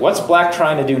 Really? What's black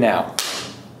trying to do now?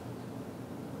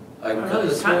 I don't know,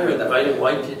 he's kind of inviting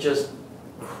white to just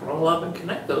crawl up and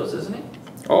connect those, isn't he?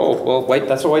 Oh, well, white,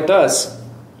 that's what white does.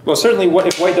 Well, certainly,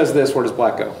 if white does this, where does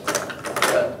black go?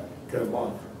 But Cut them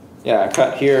off. Yeah,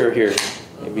 cut here or here.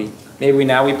 Maybe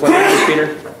now we play with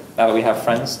Peter, now that we have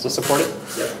friends to support it.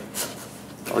 Yep.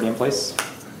 Already in place.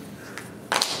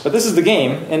 But this is the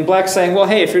game, and black's saying, well,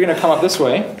 hey, if you're going to come up this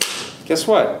way, guess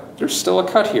what? There's still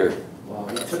a cut here. Wow,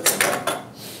 he took them.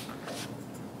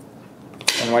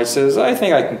 And white says, I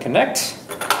think I can connect.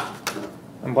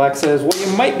 And black says, well,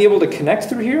 you might be able to connect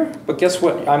through here, but guess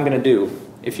what I'm going to do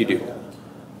if you do?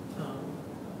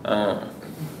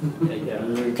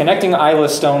 Connecting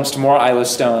eyeless stones to more eyeless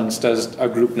stones does a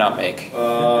group not make?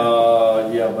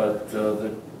 Yeah, but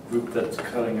the group that's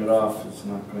cutting it off is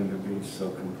not going to be so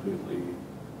completely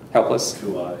Helpless?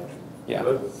 two-eyed. Yeah.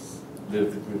 The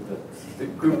group that's... The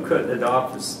group cutting it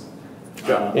off is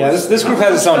got Yeah, this group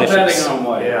has its own Depending issues. on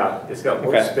what. Yeah, it's got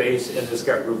more Okay. space and it's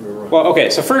got room to run. Well, okay,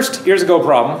 so first, here's a go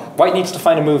problem. White needs to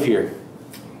find a move here.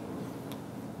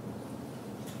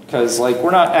 Because, like,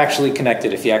 we're not actually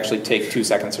connected if you actually take 2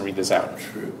 seconds to read this out.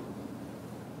 True.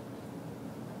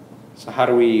 So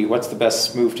what's the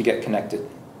best move to get connected?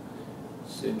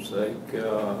 Seems like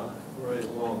right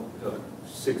along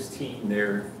 16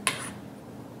 there,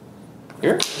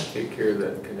 Here? take care of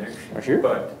that connection. Right here?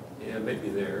 But, yeah, maybe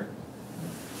there.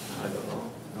 I don't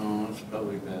know. Oh, that's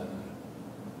probably bad.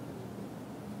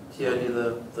 see any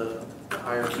of the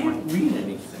higher I can't point? read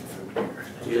anything from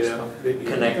here. Yeah, maybe.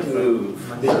 Connect.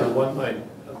 Move. Maybe one line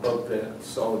above that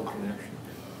solid connection.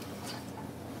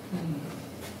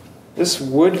 This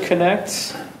would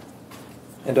connect.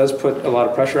 It does put a lot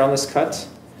of pressure on this cut.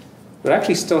 But it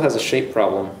actually still has a shape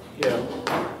problem Yeah.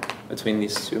 between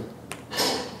these two.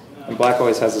 And black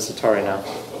always has this Atari now.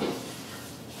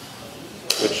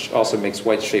 Which also makes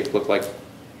white's shape look like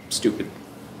stupid.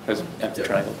 As an empty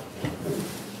triangle.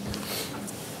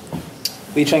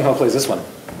 Li Cheng-ho plays this one.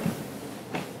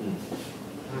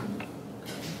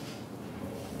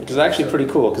 Which is actually pretty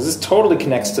cool, because this totally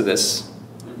connects to this.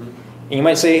 And you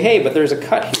might say, hey, but there's a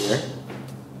cut here,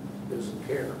 Doesn't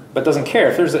care. but doesn't care.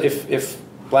 If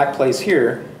black plays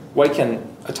here, white can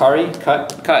Atari,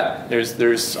 cut.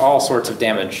 There's all sorts of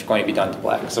damage going to be done to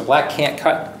black. So black can't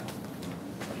cut.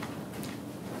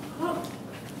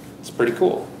 It's pretty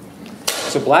cool.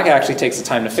 So black actually takes the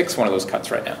time to fix one of those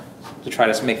cuts right now, to try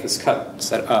to make this cut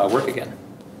work again.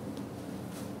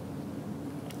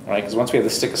 All right, because once we have the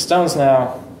stick of stones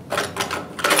now,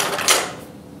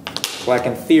 black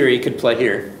in theory could play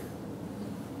here.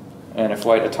 And if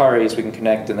white Ataris, we can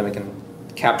connect and then we can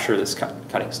capture this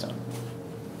cutting stone.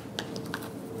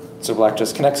 So black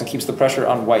just connects and keeps the pressure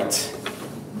on white.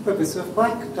 Okay, so if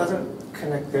black doesn't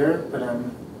connect there, but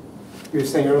you were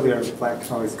saying earlier black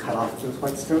can always cut off those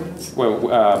white stones.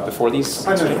 Well, before these?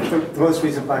 Oh, no, the most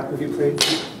recent black move you played.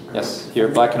 Yes, here,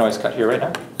 black can always cut here right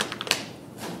now.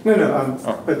 No,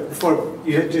 Oh. but before,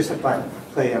 you just had black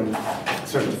play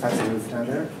sort of defensive move down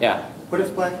there. Yeah, What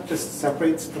if black just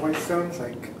separates the white stones,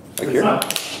 like here? No,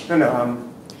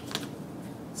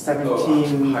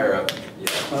 17, higher up. Yeah.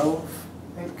 12,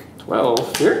 I think,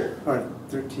 12 here? or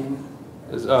 13,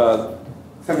 Is,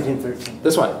 17, 13.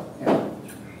 this one? Yeah.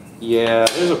 Yeah,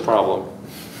 there's a problem.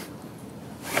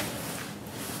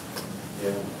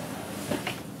 Yeah.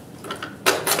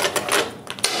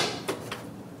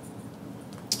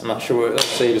 I'm not sure what, let's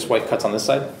say just white cuts on this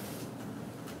side.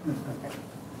 Okay.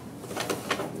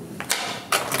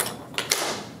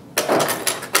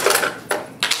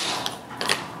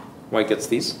 White gets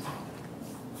these.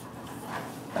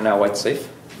 And now white's safe.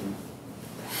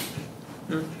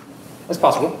 It's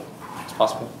possible. It's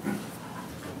possible.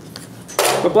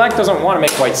 But black doesn't want to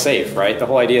make white safe, right? The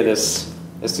whole idea of this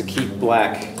is to keep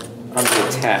black under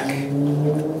attack.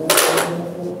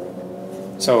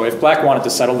 So if black wanted to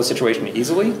settle the situation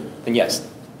easily, then yes,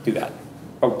 do that.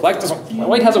 But black doesn't.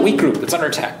 White has a weak group that's under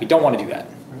attack. We don't want to do that.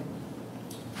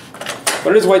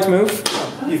 What is white's move?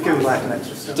 You've given black an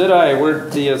extra stone. Did I? Where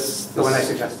the one I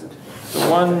suggested. The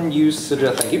one you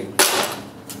suggest. Thank you.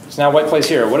 So now white plays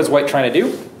here. What is white trying to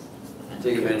do?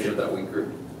 Take advantage of that weak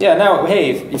group. Yeah. Now,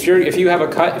 hey, if you have a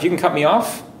cut, if you can cut me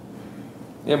off,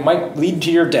 it might lead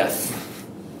to your death.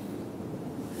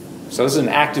 So this is an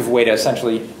active way to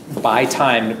essentially buy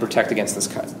time to protect against this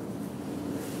cut.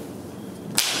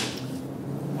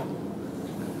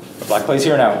 But black plays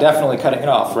here now, definitely cutting it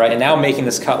off, right? And now making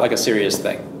this cut like a serious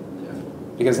thing.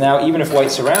 Because now even if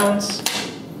white surrounds,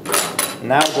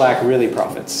 now black really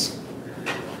profits.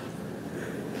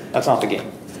 That's not the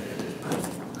game.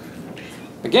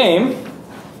 The game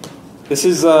This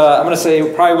is, I'm going to say,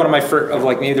 probably one of my first, of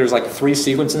like, maybe there's like three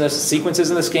sequences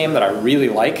in this game that I really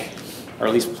like, or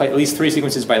at least three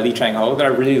sequences by Lee Chang-ho that I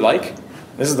really like.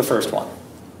 This is the first one.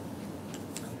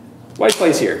 White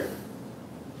plays here.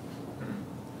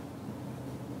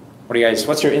 What do you guys,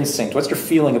 what's your instinct? What's your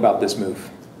feeling about this move?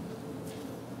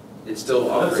 It's still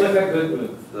Looks offering like a good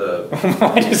move. the.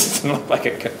 Why does it look like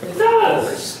a good move? It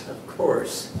does. Of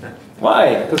course.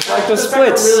 Why? Because black just It's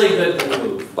like a splits. really good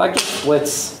move. Black just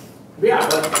splits. Yeah,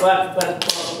 but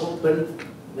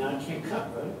now it can't cut,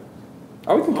 right?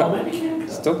 Oh, we can Oh, cut. maybe it can cut.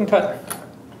 Still can cut. It can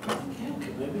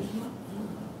cut. Maybe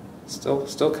it's not.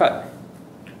 Still cut.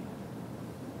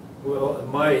 Well,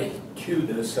 in my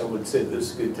cuteness, I would say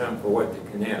this is a good time for white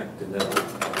to connect, and then, Wait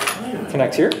a minute.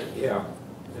 Connect here? yeah,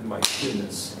 in my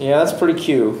cuteness. Yeah, that's pretty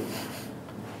cute.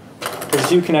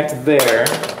 Because you connect there,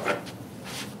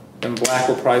 then black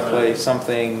will probably play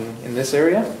something in this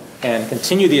area and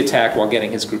continue the attack while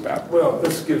getting his group out. Well,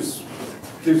 this gives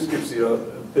you a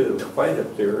bit of a fight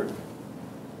up there.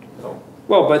 No.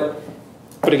 Well, but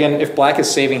again, if black is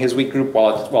saving his weak group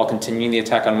while continuing the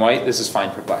attack on white, this is fine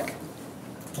for black.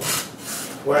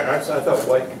 Well, I thought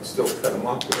white could still cut him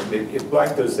off there. Maybe if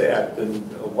black does that, then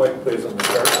white plays on the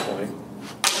start point,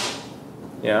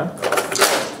 Yeah?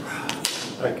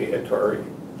 like a Atari.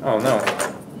 Oh, no.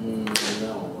 That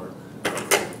won't work.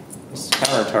 It's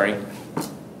counter Atari.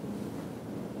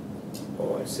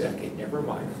 Oh, I see. Okay, never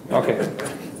mind. Okay.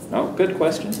 Oh, good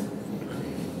question.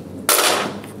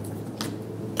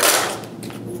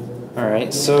 All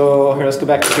right, so here, let's go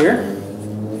back to here.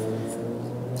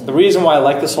 The reason why I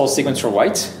like this whole sequence for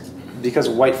white is because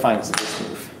white finds this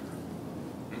move.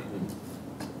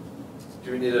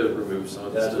 Do we need to remove some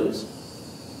of the That stones? is,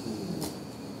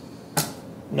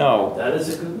 No, that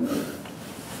is a good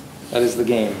move. that is the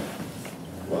game,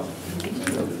 Well,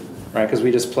 right? Because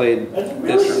we just played that's a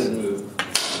really this. good move.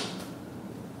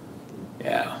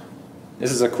 Yeah,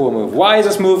 this is a cool move. Why is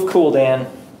this move cool, Dan?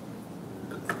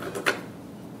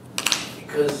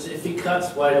 Because if he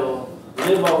cuts, white will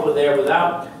live over there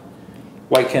without,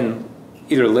 White can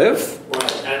either live,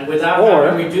 and without Or-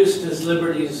 having reduced his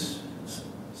liberties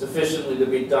sufficiently to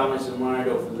be dominant and marred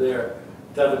over there,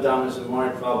 to have a dominant and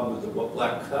marred problem with the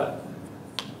black cut.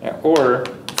 or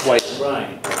white.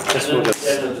 Right. Just And move then, this.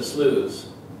 then he'll just lose.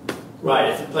 Right,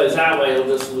 if he plays that way, he'll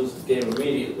just lose the game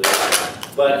immediately.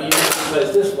 But even if he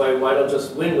plays this way, white will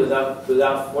just win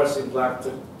without forcing black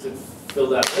to fill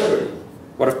that liberty.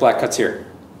 What if black cuts here?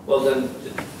 Well, then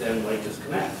white just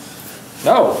connects.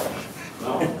 No,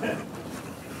 No.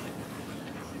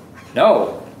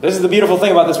 no. This is the beautiful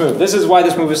thing about this move. This is why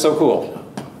this move is so cool.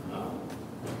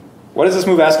 What is this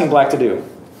move asking black to do?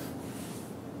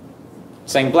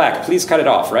 Saying, black, please cut it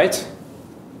off, right?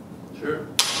 Sure.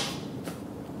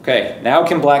 Okay, now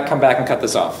can black come back and cut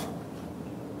this off?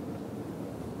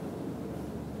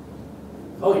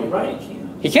 Oh, you're right, he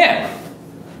can. He can.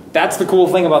 That's the cool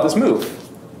thing about this move.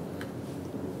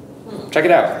 Check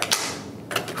it out.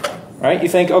 Right? You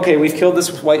think, okay, we've killed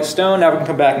this white stone, now we can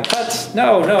come back and cut.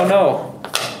 No, no, no.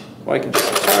 White can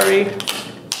just parry,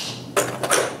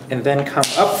 and then come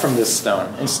up from this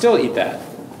stone and still eat that.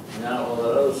 Now all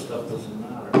that other stuff doesn't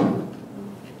matter.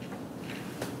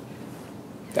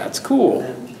 That's cool.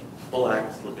 And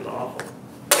black's looking awful.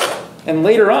 And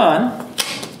later on,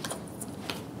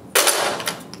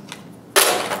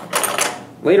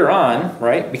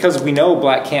 right, because we know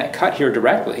black can't cut here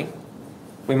directly,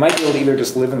 we might be able to either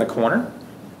just live in the corner,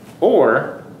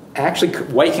 or actually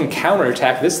white can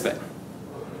counterattack this thing.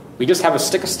 We just have a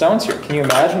stick of stones here. Can you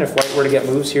imagine if white were to get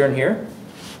moves here and here?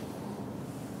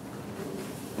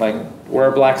 Like, where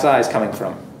are black's eyes coming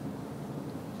from?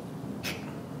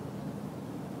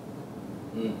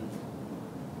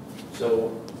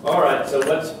 So, all right, so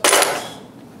let's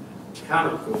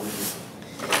counter cool.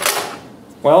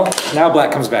 Well, now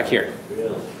black comes back here.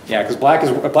 Really? Yeah, because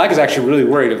black is actually really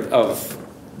worried of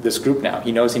this group now.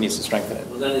 He knows he needs to strengthen it.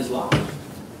 Well, then he's lost.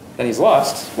 Then he's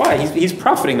lost. Why? He's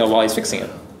profiting though while he's fixing it.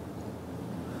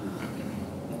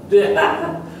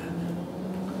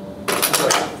 It's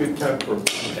like a good time for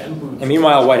bamboo. And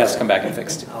meanwhile, white has to come back and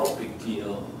fix it. Oh, big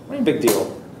deal. What a big deal.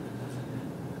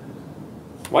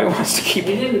 White wants to keep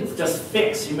He didn't just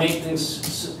fix. He made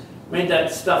things, made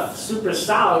that stuff super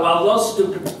solid. While those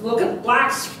stupid, look at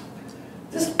blacks.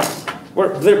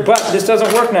 but this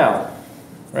doesn't work now,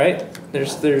 right?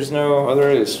 There's no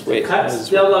other use. Wait. Cut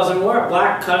still doesn't work.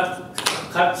 Black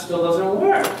cut still doesn't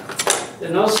work.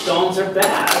 And those stones are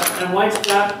bad. And white's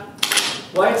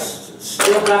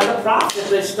still got the profit.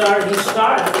 He started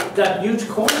that huge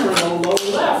corner in the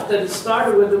lower left that it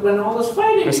started with when all this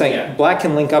fighting I'm saying began. black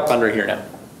can link up under here now.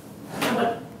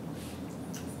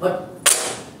 But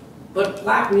But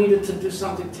black needed to do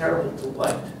something terrible to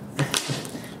white.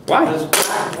 Why?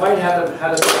 Because white had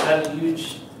a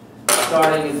huge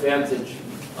starting advantage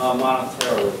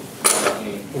monetarily.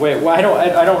 Wait, well,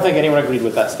 I don't think anyone agreed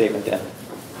with that statement then.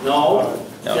 No,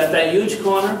 No. that huge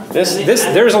corner. There's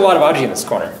a lot of Aji in this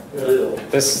corner. Ew.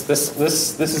 This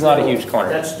is not a huge corner.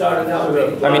 That started out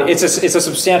with. I mean, it's a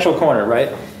substantial corner, right?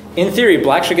 In theory,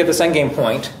 black should get this endgame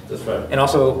point, That's right. and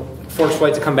also force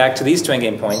white to come back to these two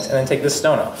endgame points, and then take this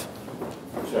stone off.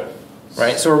 Sure.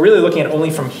 Right? So we're really looking at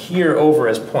only from here over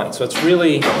as points. So it's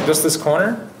really just this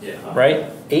corner, Yeah. right?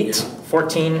 8, Yeah.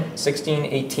 14, 16,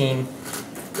 18,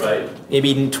 Right. maybe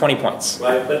even 20 points.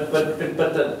 Right. But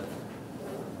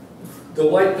the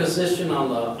white position on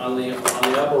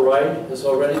the upper right has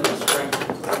already been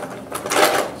strengthened.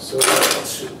 So,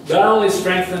 Not only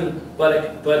strengthened,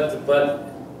 but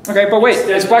Okay, but wait,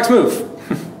 it's black's move.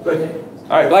 but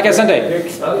All right, black has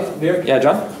Sente. Nick, Yeah,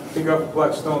 John? pick up the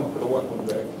black stone, put the white one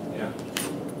back. Yeah,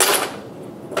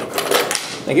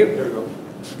 Thank you. there we go.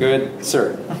 Good,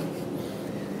 sir.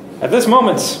 At this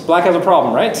moment, black has a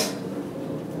problem, right?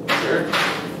 Sure.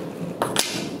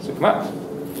 So come up.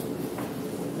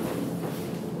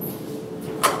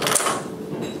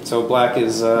 So black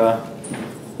is,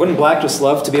 wouldn't black just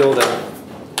love to be able to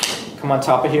come on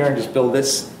top of here and just build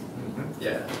this?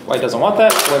 Yeah. White doesn't want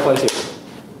that, white plays here.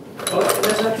 Oh,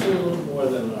 there's actually a little more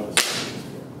than I was thinking.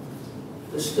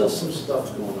 There's still some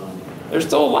stuff going on here. There's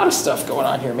still a lot of stuff going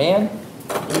on here, man.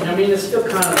 I mean, it's still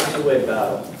kind of a two-way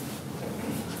battle.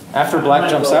 After black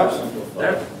jumps out,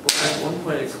 That black 1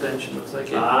 point extension looks like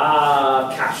it.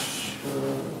 Ah, cash.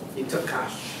 He took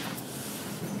cash.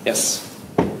 yes.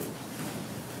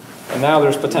 And now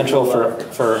there's potential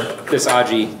for this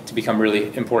Aji to become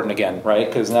really important again, right?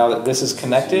 Because now that this is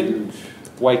connected,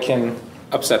 white can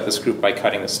upset this group by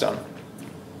cutting the stone.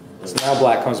 So now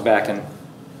black comes back and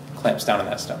clamps down on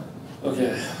that stone.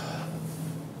 Okay.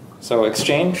 So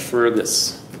exchange for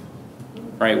this.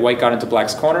 Right, white got into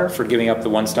black's corner for giving up the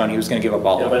one stone he was going to give up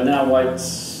all Yeah, of. but now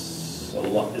white's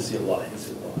alive. Is he alive? Is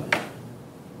he alive?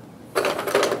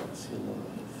 Is he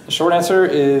alive? The short answer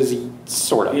is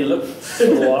sort of. He looks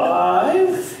alive.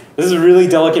 This is a really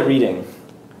delicate reading.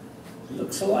 He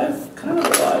looks alive. Kind of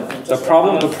alive. The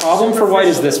problem for white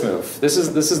is this move. This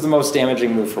is the most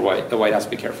damaging move for white. The white has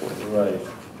to be careful with. Right.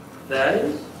 That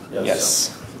is?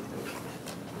 Yes.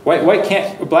 Black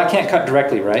can't cut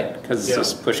directly, right? Because it's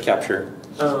just push capture.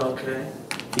 Oh, okay.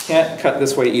 You can't cut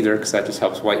this way either because that just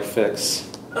helps white fix.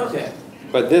 Okay.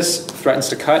 But this threatens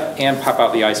to cut and pop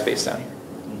out the eye space down here.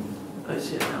 I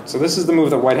see it now. So this is the move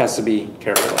that white has to be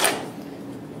careful of.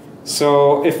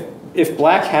 So if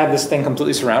black had this thing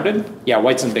completely surrounded, yeah,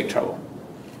 white's in big trouble.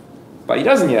 But he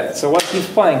doesn't yet, so white keeps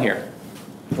playing here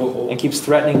and keeps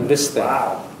threatening this thing.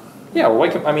 Wow. Yeah, well,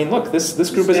 white can, I mean, look, this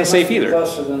group isn't safe either.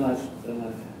 Closer than I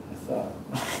thought.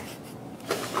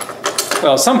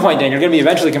 Well, at some point, Dan, you're going to be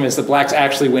eventually convinced that black's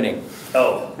actually winning.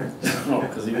 Oh. Oh,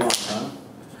 because he won, huh?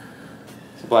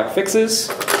 So black fixes,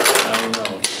 I don't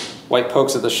know. white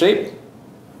pokes at the shape.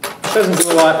 Doesn't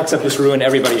do a lot except just ruin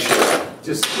everybody's shape.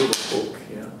 Just a little poke,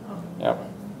 yeah.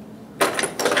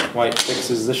 Yep. White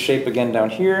fixes this shape again down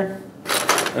here.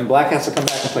 And black has to come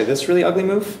back and play this really ugly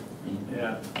move.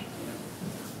 Yeah.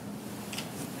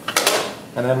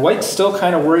 And then white's still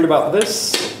kind of worried about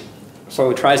this. So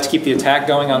he tries to keep the attack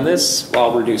going on this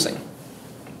while reducing.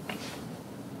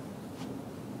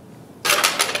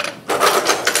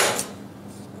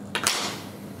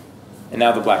 And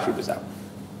now the black group is out.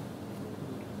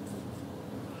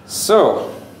 So,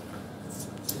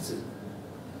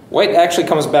 white actually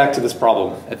comes back to this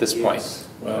problem at this point.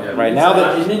 Well, Yeah. Right, now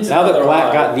that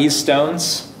black got these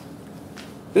stones,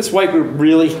 this white group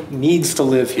really needs to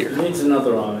live He here. needs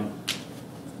another eye.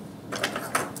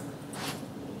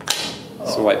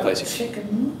 So white plays here. Chicken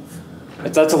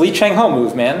move. That's a Li Chang Ho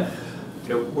move, man.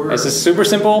 Yeah, we're- It's just super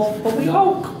simple. Well, we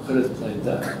all could have played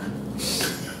that.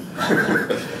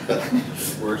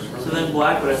 Worse So then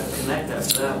black would have to connect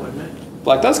after that, wouldn't it?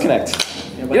 Black does connect.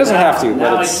 Yeah, He doesn't have to,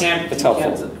 now but he can't, it's he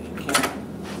helpful. can't- he can't-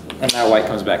 And now white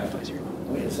comes back and plays here.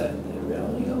 Wait, is that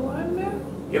really alive now?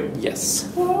 Yep. Yes.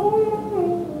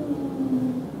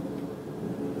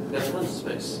 That's one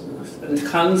space. And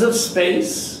tons of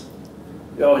space.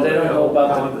 Oh, they don't know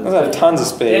about the. Those have tons of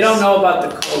space. They don't know about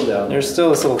the code out. There's still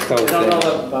this little code They don't know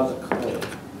thing. about the code.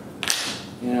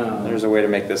 Yeah. There's a way to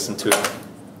make this into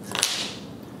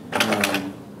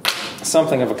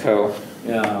something of a code.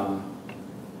 Yeah.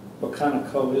 What kind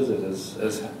of code is it?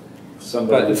 As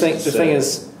somebody. But the thing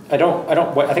is, I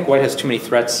think white has too many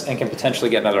threats and can potentially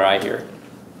get another eye here.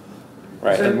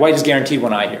 Right, and white is guaranteed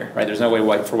one eye here. Right, there's no way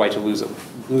for white to lose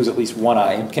at least one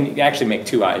eye. Can actually make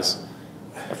two eyes.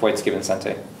 if white's given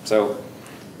Sente. So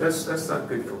That's not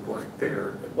good for black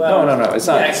there. Well, no, it's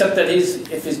not. Yeah, except that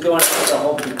if he's going for the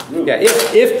whole group. Yeah,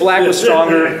 if black was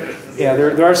stronger, yeah,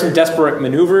 there are some desperate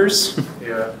maneuvers,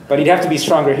 Yeah, but he'd have to be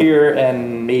stronger here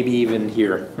and maybe even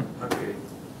here, okay.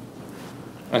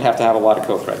 and have to have a lot of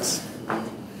co-threats.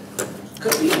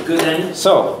 Could be a good end.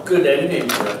 So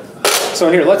Endgame for that.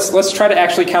 So here, let's try to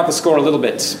actually count the score a little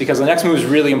bit, because the next move is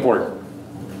really important.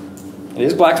 It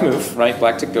is black's move, right?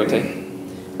 Black took Gote.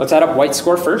 Let's add up white's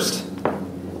score first.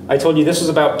 I told you this was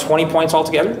about 20 points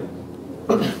altogether.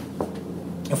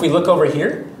 If we look over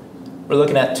here, we're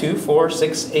looking at 2, 4,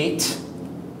 6, 8,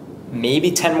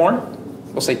 maybe 10 more.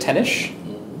 We'll say 10-ish.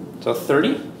 So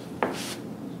 30.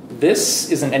 This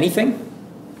isn't anything,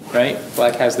 right?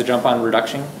 Black has the jump on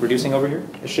reducing over here.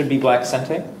 It should be black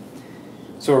Sente.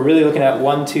 So we're really looking at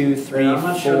 1, 2, 3, I'm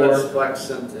not 4. sure that's black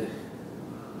Sente.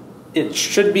 It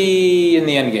should be in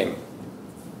the end game.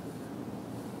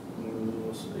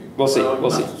 We'll see. We'll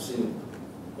see. Must have seen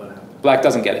what happened. Black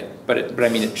doesn't get it, but I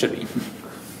mean it should be.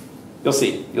 You'll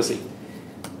see.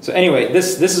 So anyway,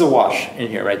 this is a wash in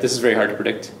here, right? This is very hard to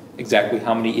predict exactly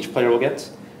how many each player will get.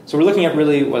 So we're looking at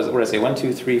really, what did I say, 1,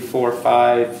 2, 3, 4,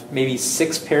 5, maybe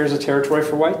 6 pairs of territory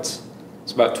for white.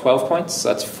 It's about 12 points, so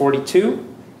that's 42.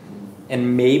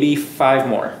 And maybe 5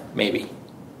 more, maybe.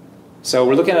 So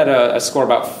we're looking at a score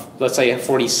about, let's say,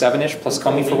 47-ish plus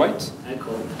Komi for white.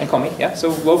 And Komi, yeah, so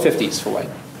low 50s for white.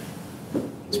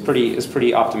 It's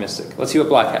pretty optimistic. Let's see what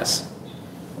black has.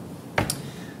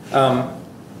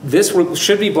 This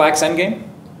should be black's endgame.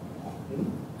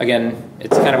 Again,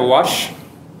 it's kind of a wash,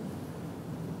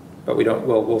 but we don't.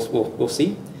 We'll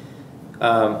see.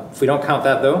 If we don't count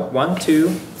that though, 1, 2,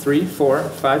 3, 4,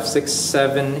 5, 6,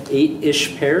 7,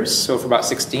 8-ish pairs. So for about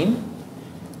 16.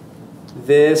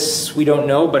 This we don't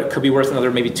know, but it could be worth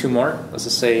another maybe 2 more. Let's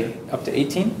just say up to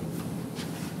 18.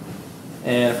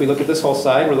 And if we look at this whole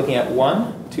side, we're looking at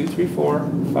 1, 2, 3,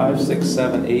 4, 5, 6,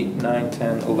 7, 8, 9,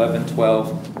 10, 11,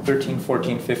 12, 13,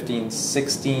 14, 15,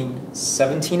 16,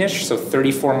 17-ish. So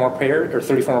 34 more pairs, or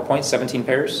 34 more points, 17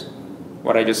 pairs.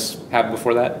 What I just had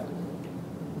before that.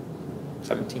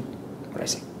 17. What did I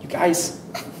say? You guys.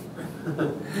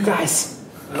 You guys.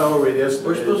 No, it is.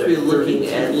 We're supposed to be looking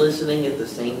and listening at the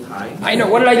same time. I know.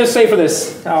 What did I just say for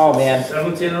this? Oh, man.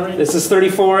 17 already? This is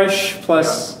 34-ish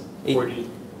plus 8. 40.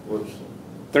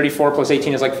 34 plus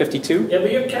 18 is like 52? Yeah, but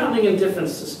you're counting in different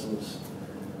systems.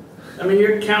 I mean,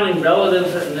 you're counting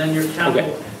relatives and then you're counting...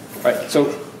 Okay. All right.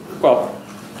 So, well,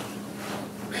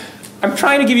 I'm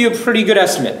trying to give you a pretty good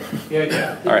estimate.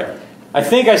 Yeah. All right. I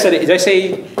think I said, did I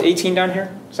say 18 down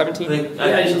here? 17?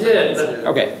 Yeah, you did. But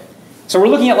Okay. So we're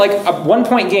looking at like a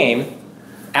 1-point game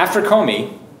after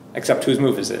Komi, except whose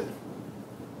move is it?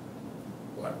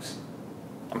 Blacks.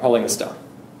 I'm holding this down.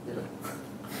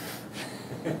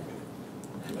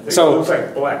 I think So- it looks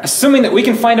like black. Assuming that we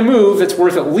can find a move that's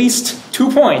worth at least 2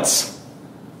 points,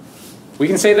 we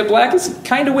can say that black is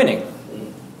kind of winning.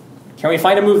 Can we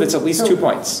find a move that's at least 2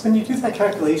 points? When you do that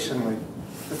calculation, like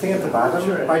the thing at the bottom,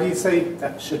 Sure. why do you say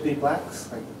that should be blacks?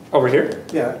 Like, Over here?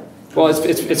 yeah. Well,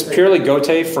 it's purely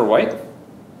Gote for white.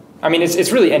 I mean,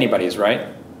 it's really anybody's, right?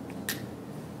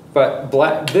 But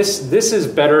black, this is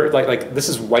better. Like this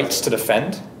is white's to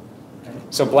defend.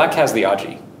 So black has the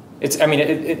Aji. I mean,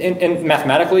 and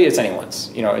mathematically, it's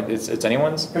anyone's. You know, it's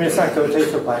anyone's. I mean, it's not Gote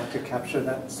for black to capture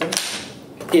that stone.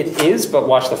 It is, but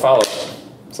watch the follow.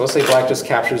 So let's say black just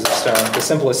captures the stone, the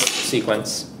simplest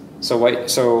sequence.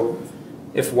 So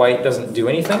if white doesn't do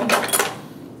anything,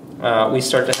 we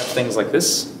start to have things like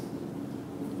this,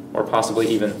 or possibly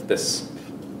even this.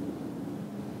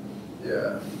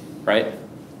 Yeah. Right?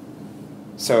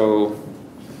 So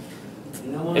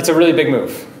you know what? it's a really big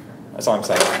move. That's all I'm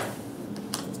saying.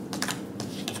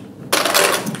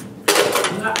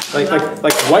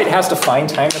 Like white has to find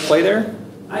time to play there.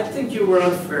 I think you were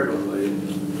unfair to White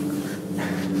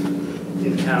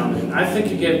in counting. I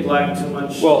think you gave black too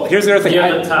much. Well, here's the other thing.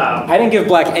 Near the top. I didn't give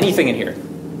black anything in here.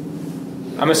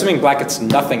 I'm assuming black gets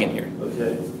nothing in here.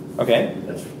 Okay. Okay?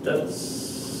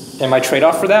 That's. And my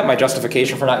trade-off for that, my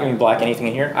justification for not giving black anything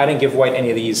in here, I didn't give white any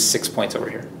of these 6 points over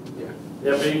here.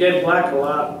 Yeah, but you gave black a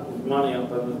lot of money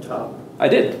up on the top. I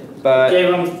did, but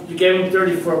You gave him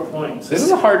 34 points. this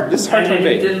is hard to And then you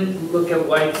invade. didn't look at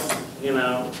white's, you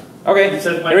know. Okay, You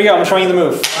said here we go. I'm showing you the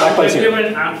move. Black plays here.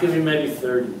 I'll give you maybe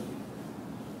 30.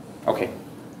 Okay.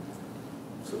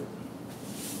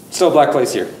 Still black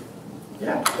plays here.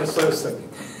 Yeah. That's what I was thinking.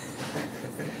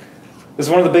 This is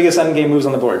one of the biggest endgame moves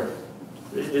on the board.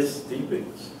 It's the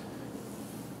biggest.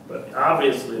 But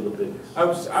obviously the biggest. I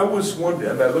was wondering,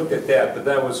 I looked at that, but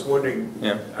then I was wondering,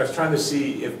 Yeah. I was trying to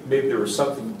see if maybe there was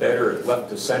something better at left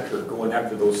to center going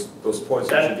after those points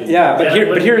that you didn't. Yeah, but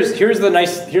here's the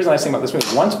nice thing about this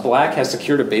move. Once black has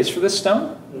secured a base for this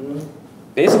stone,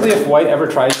 basically if white ever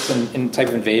tries this in type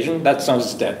of invasion, that stone's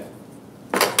just dead.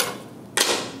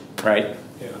 Right?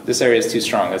 Yeah. This area is too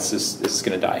strong. It's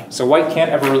going to die. So white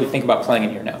can't ever really think about playing in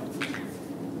here now.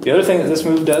 The other thing that this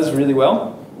move does really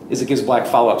well is it gives black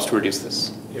follow-ups to reduce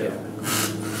this. Yeah.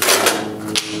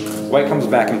 White comes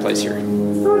back in place here.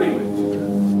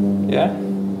 Yeah?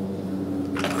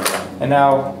 And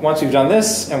now, once we've done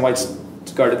this, and white's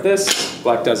guarded this,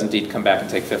 black does indeed come back and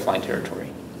take 5th line territory.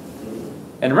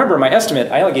 And remember, my estimate,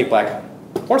 I only gave black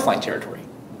 4th line territory.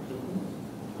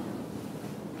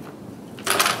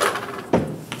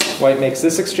 White makes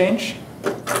this exchange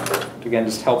to again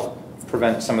just help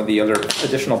prevent some of the other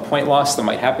additional point loss that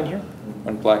might happen here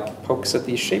when black pokes at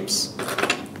these shapes.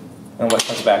 And white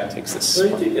comes back and takes this.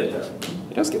 So he did get that.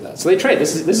 He does get that. So they trade.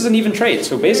 This is an even trade.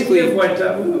 So basically, You didn't give white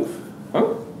that move.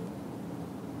 oh,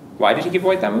 why did he give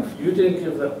white that move? You didn't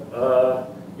give that.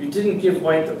 You didn't give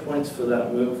white the points for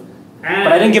that move. And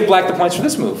But I didn't give black the points for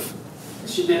this move.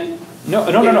 She did. No.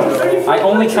 I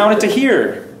only counted to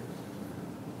here.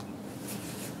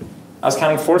 I was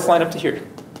counting 4th line up to here.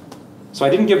 So I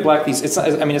didn't give black these. It's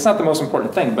not the most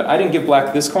important thing, but I didn't give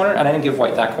black this corner, and I didn't give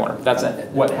white that corner. That's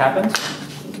what happened.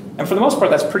 And for the most part,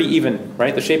 that's pretty even,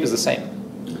 right? The shape is the same.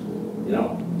 You know,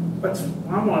 what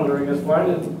I'm wondering is why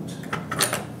didn't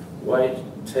white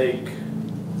take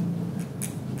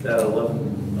that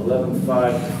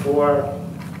 11-5 to 4?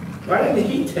 Why didn't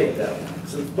he take that one?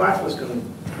 Since black was going to.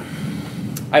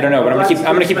 I don't know, but I'm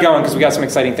gonna keep going because we got some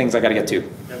exciting things I got to get to.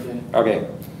 Okay. Okay.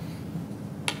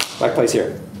 Black plays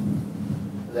here.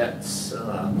 That's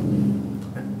well,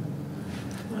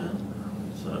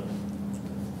 so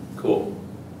cool.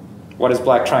 What is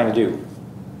black trying to do?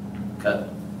 Cut.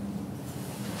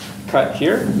 Cut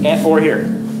here or here,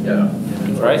 Yeah.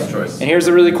 right? Choice. And here's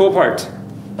the really cool part.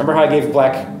 Remember how I gave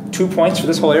black 2 points for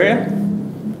this whole area?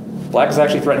 Black is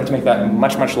actually threatening to make that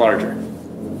much, much larger.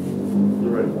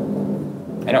 Right.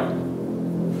 I know.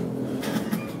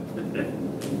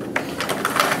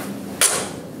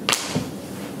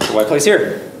 So white plays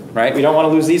here, right? We don't want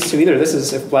to lose these two either. This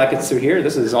is, if black gets through here,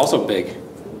 this is also big.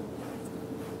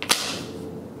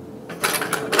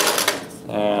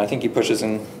 I think he pushes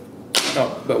in.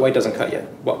 No, but white doesn't cut yet.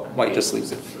 Well, white just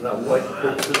leaves it. So now white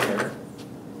puts in there.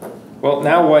 Well,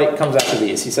 now white comes after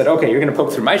these. He said, okay, you're going to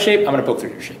poke through my shape, I'm going to poke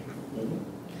through your shape.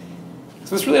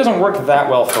 So this really doesn't work that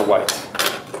well for white.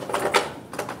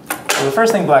 So the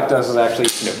first thing black does is actually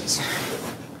snooze.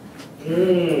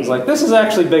 It's like, this is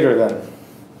actually bigger than,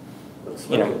 Let's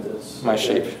you look know, at this. my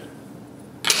shape.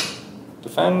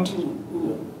 Defend.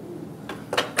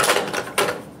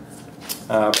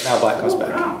 But now black comes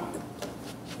back.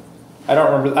 I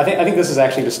don't remember. I think this is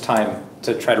actually just time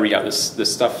to try to read out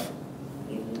this stuff.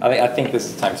 I think this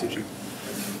is time sushi.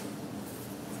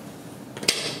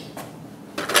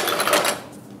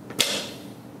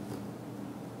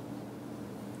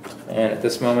 And at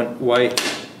this moment, white,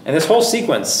 and this whole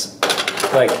sequence,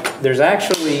 like, there's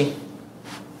actually,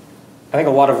 I think,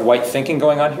 a lot of white thinking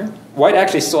going on here. White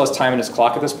actually still has time in his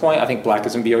clock at this point. I think black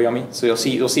is in Biyoyomi, so you'll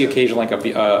see occasionally like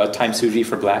a time suji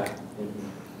for black.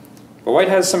 But white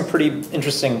has some pretty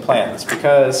interesting plans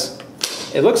because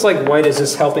it looks like white is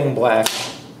just helping black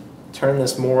turn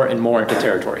this more and more into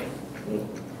territory.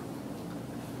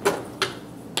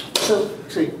 So,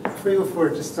 actually, before you go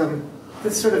forward, just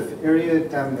this sort of area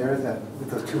down there that with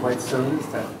those 2 white stones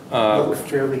that look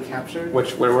fairly captured.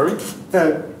 Where were we?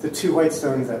 The 2 white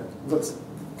stones that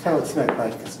kind of looks like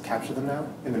black has captured them now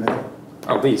in the middle.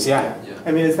 Oh, these, yeah.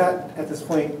 I mean, is that at this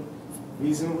point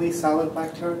reasonably solid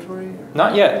black territory? Or?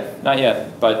 Not yet,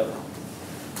 but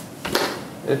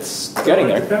it's getting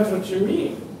It there. depends what you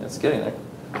mean. It's getting there.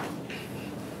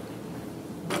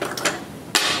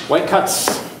 White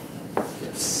cuts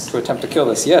to attempt to kill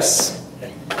this. Yes.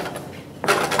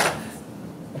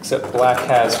 Except black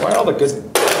has. Why are all the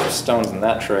good stones in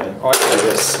that tray? Oh, I should do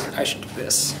this. I should do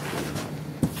this.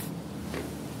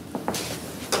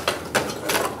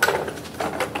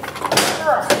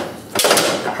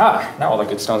 Aha! Now all the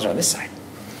good stones are on this side.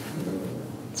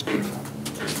 It's beautiful.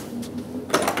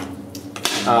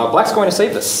 Black's going to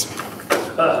save this.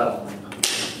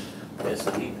 Yes,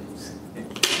 indeed.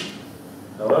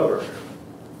 However,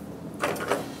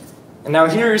 And now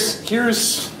here's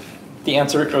the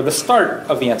answer, or the start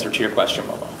of the answer to your question,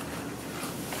 Momo.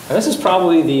 And this is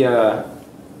probably the, I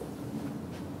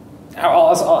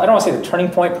don't want to say the turning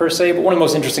point per se, but one of the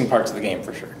most interesting parts of the game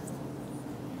for sure.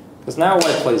 Because now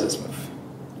white plays this move.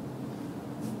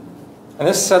 And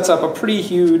this sets up a pretty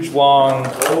huge, long,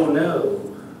 Oh no.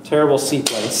 terrible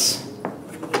sequence.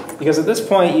 Because at this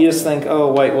point, you just think,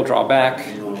 oh, white will draw back.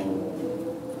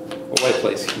 But white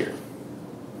plays here.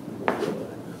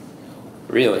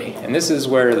 Really. And this is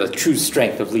where the true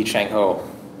strength of Li Chang-ho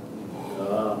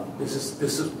This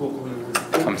is what we would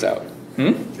think. comes out.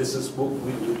 This is what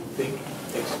we would think,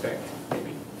 expect,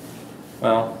 maybe.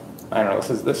 Well, I don't know.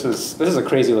 This is a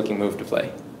crazy looking move to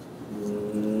play.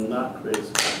 Not crazy.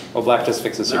 Well, black just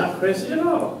fixes here. Not crazy at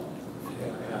all.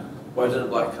 Yeah. Why didn't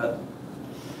black cut?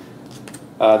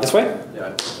 This way?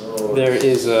 Yeah. Oh, There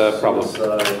is a problem.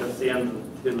 That's the end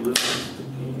of the losing the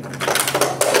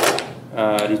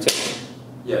game. Do you take?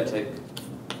 Yeah, take.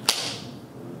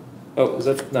 Oh, is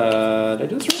that? Did I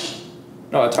do this right?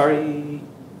 No, Atari.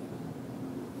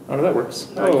 Oh, no, that works.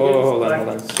 Oh, hold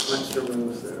on. Some extra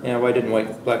moves there. Yeah, why didn't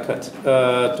white black cut?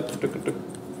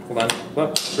 Hold on.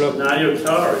 Well, Now you're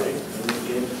Atari. And the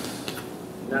game's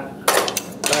not.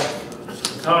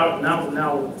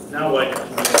 Now white.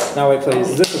 now white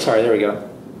plays this Atari. There we go.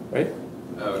 Right?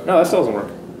 Oh, okay. No, that still doesn't work.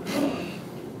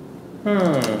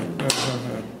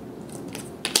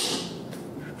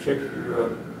 Check your,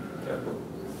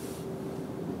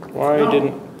 Why No.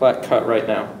 didn't black cut right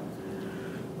now?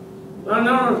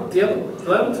 No, the other.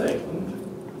 Let him take.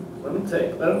 Let him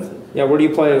take. Let him take. Yeah, where do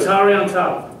you play? Atari on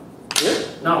top. Here?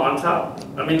 No, on top.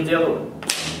 I mean the other one.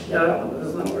 Yeah, that one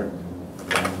doesn't that work?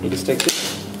 You just take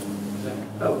this.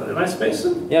 Oh, but am I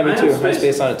spacing? Yeah, me I am too. I spacing.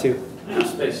 space on it too. I am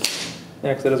spacing.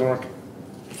 Yeah, because it doesn't work.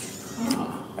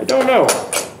 I don't know.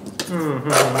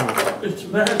 It's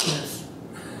madness.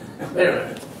 Wait a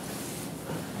minute.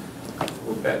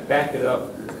 we'll back it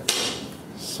up.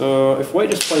 So if white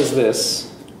just plays this,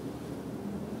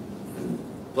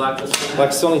 Black is gonna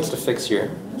black still needs to fix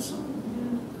here.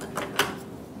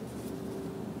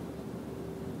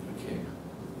 Okay.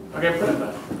 Okay, put it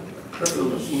back. Put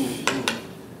it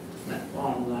back.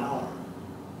 Oh, now.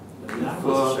 That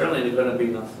was certainly going to be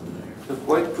nothing there. If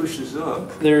white pushes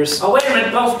up, There's Oh, wait a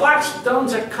minute. Those black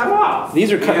stones are cut off.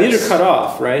 these are cut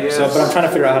off, right? So, Yes. but I'm trying to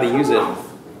figure out how to use it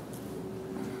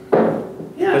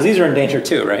Yeah. because these are in danger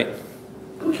too, right?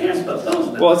 Who cares about those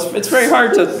now? Well, it's very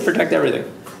hard to protect everything.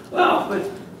 Well, but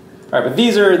All right, but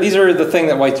these are the thing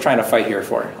that white's trying to fight here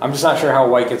for. I'm just not sure how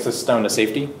white gets this stone to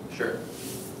safety. Sure.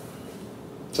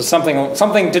 So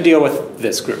something to deal with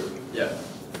this group. Yeah.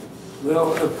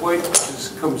 well, if white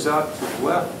just comes out to the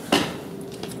left,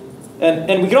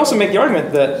 And we could also make the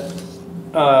argument that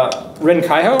Rin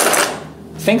Kaiho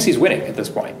thinks he's winning at this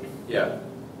point. Yeah.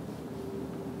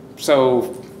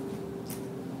 So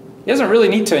he doesn't really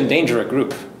need to endanger a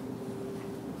group.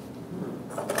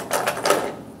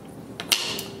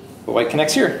 But white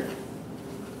connects here.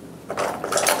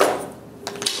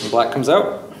 And black comes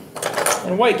out.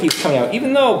 And white keeps coming out,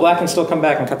 even though black can still come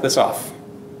back and cut this off.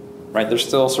 Right, they're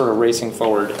still sort of racing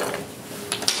forward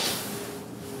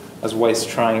as white's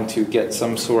trying to get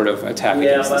some sort of attack yeah,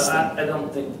 against but this thing. I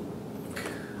don't think.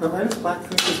 Why does black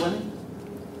think he's winning?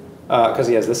 Because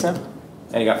he has this now.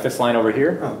 And he got fifth line over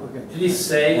here. Oh, okay. Did he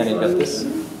say? And he got this.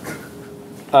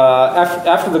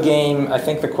 After the game, I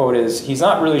think the quote is, he's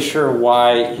not really sure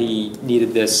why he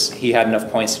needed this. He had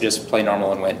enough points to just play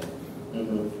normal and win.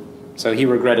 Mm-hmm. So he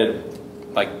regretted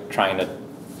like trying to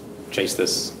chase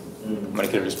this Mm-hmm. when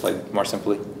he could have just played more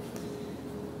simply.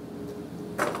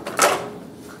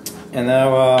 And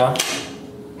now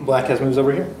black has moves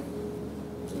over here.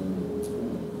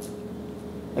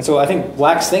 And so I think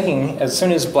black's thinking, as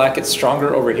soon as black gets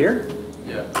stronger over here,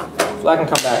 Yeah. black can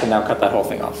come back and now cut that whole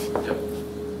thing off, Yep.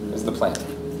 is the plan.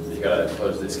 You gotta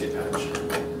close the escape hatch.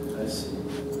 I see.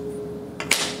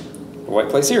 White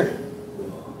plays here.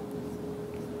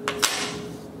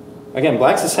 Again,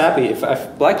 black's just happy. If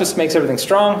black just makes everything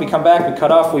strong, we come back, we cut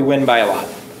off, we win by a lot.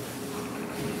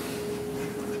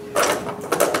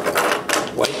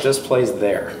 White just plays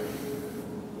there.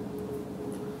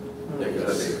 Yeah,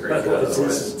 because that'd be a great But cut This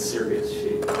otherwise. is serious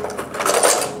shit.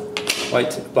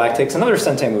 Black takes another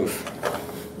sente move.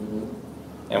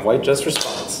 And white just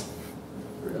responds.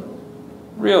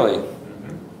 Really?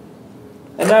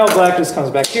 And now black just comes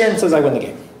back here and says, I win the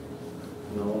game.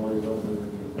 No, you don't win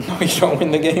the game. No, you don't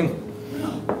win the game.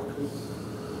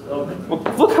 Oh, Well,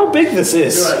 look how big this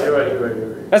is. you're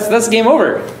right. That's game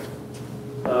over.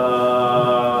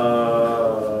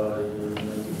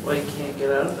 White can't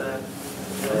get out of that.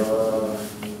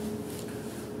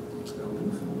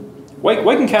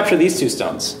 White can capture these two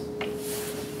stones.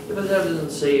 But that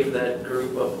doesn't save that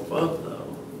group up above,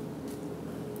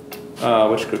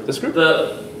 though. Which group? This group?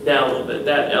 Down a little bit,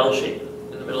 that L shape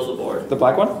in the middle of the board. The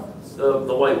black one?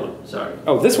 The white one, sorry.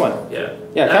 Oh, this one. Yeah.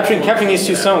 Yeah, That's capturing the one. these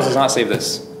two stones does not save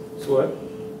this. So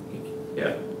what?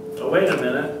 Yeah. Oh, wait a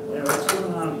minute. Wait, what's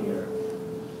going on here?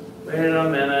 Wait a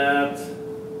minute.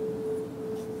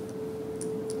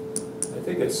 I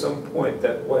think at some point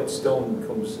that white stone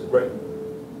comes right.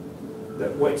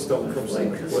 That white stone comes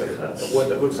into play. The one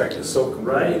that looks like it's so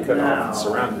completely Right cut off now. and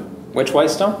surrounded. Which white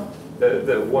stone?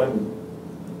 The one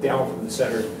down from the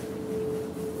center.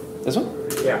 This one?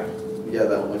 Yeah. Yeah,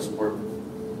 that one looks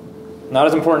important. Not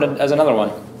as important as another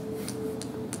one.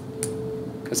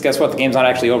 Because guess what? The game's not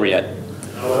actually over yet.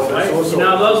 Oh, There's right. also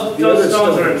Now those the other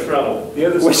stones stone. are in trouble. The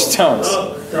other Which stone.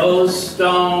 stones? Those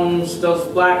stones, those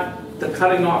black, the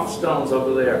cutting off stones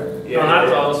over there. Yeah, No, not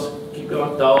yeah, yeah. those. Keep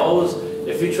going. Those.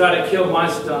 If you try to kill my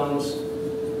stones,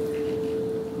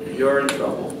 you're in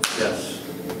trouble. Yes.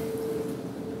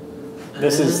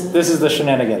 This is the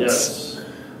shenanigans. Yes.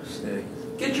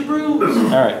 Get your brooms.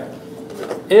 All right.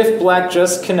 If black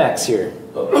just connects here,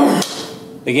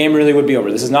 the game really would be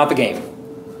over. This is not the game.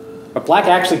 But black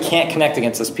actually can't connect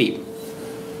against this peep.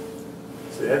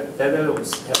 So that I haven't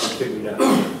figured out.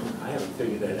 I haven't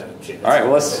figured that out yet. All right,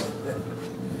 well,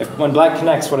 when black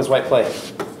connects, what does white play?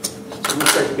 It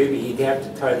looks like maybe he'd have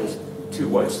to tie those two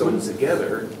white stones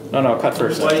together. No, cut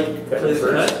first. White, please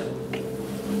cut.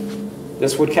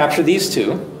 This would capture these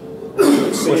two,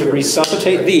 which would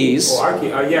resuscitate these, Oh,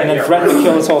 yeah, and then yeah, threaten right. to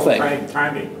kill this whole thing.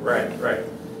 Timing, right.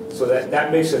 So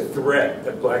that makes a threat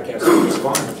that black has to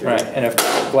respond to. Right, and if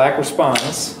black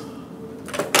responds,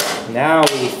 now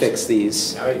we fix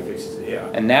these, Now he fixes it, yeah.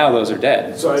 and now those are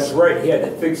dead. So I was right, he had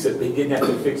to fix it, but he didn't have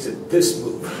to fix it this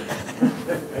move.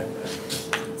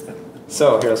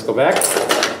 So here, let's go back.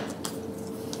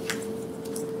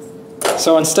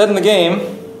 So instead in the game,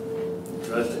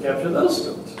 Tries to capture those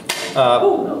stones.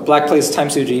 black plays time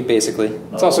Suji, basically.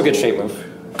 It's also a good shape move.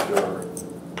 Sure.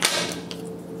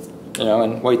 You know,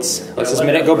 and waits, lets his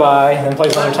minute go by, and then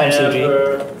plays another time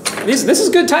Suji. This is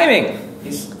good timing.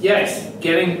 Yes,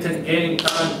 gaining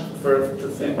time for the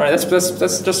thing. All right,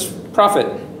 that's just profit.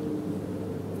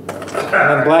 And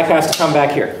then black has to come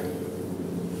back here.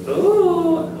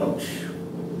 Ooh, ouch.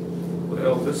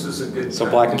 Well, this is a good So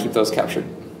time. black can keep those captured.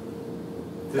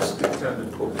 This is a good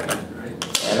time to poke in,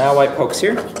 right? And now white pokes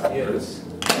here, Yes.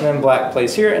 and then black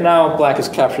plays here, and now black has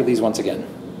captured these once again.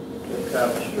 Good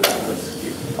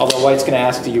capture. Although white's going to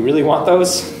ask, do you really want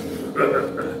those?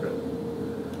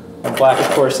 And black, of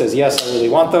course, says, yes, I really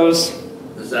want those.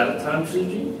 Is that a time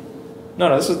CG?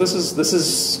 No, this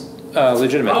is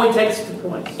legitimate. Oh, he takes 2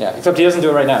 points. Yeah, except he doesn't do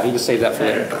it right now. He just saved that for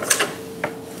later.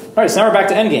 All right, so now we're back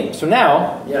to endgame. So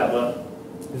now, Yeah, but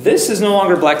this is no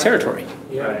longer black territory.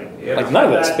 Yeah, yeah. Like none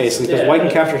of this, That's basically, because dead. white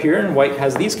can capture here, and white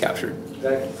has these captured.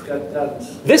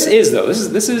 that's This is, though,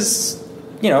 this is,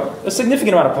 you know, a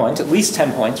significant amount of points, at least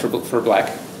 10 points for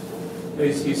black.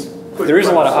 He's put There is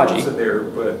a lot of stones Aji. in there,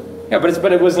 but Yeah,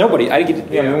 but it was nobody. I didn't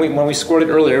get, you know, Yeah. when we scored it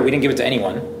earlier, we didn't give it to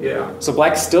anyone. yeah. So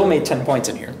black still made 10 points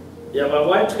in here. yeah, but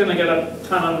white's gonna get a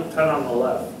ton on the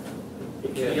left. He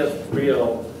gets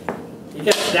real. He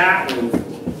gets that move.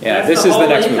 Yeah, That's this is the whole-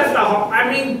 next he move. got the whole-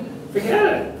 I mean, forget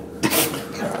it.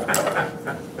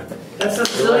 That's a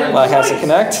zillion Black has to points.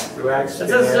 connect. Relax.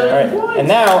 That's a All zillion right, points. and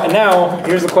now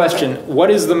here's the question: what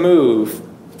is the move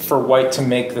for white to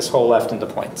make this whole left into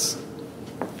points?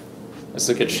 This is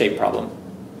a good shape problem.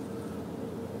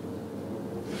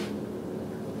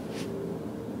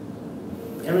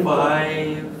 I mean,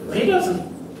 5. he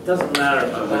doesn't matter.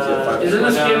 Isn't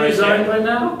Down this game right resigned there. by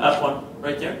now? Up one,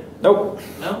 right there. Nope.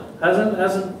 No?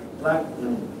 Hasn't black?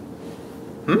 No.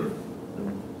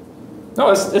 No,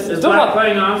 it's Is still black not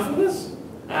playing on for this?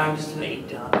 I'm just an 8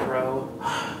 down throw.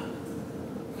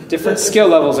 different skill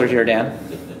levels are here, Dan.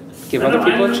 Give I other know,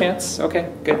 people I a know. chance. Okay,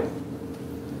 good.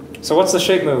 So what's the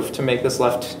shape move to make this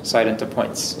left side into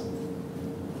points?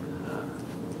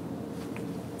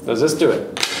 Does this do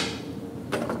it?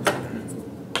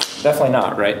 Definitely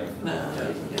not, right? No,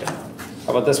 yeah.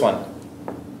 How about this one?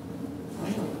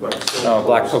 No,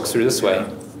 black pokes through this way.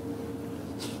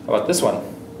 How about this one?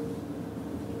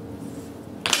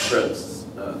 Shreds.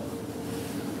 How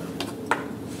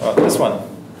about this one?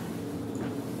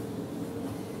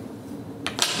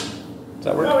 Does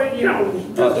that work? No, you know, he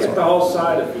Oh, does this get one. the whole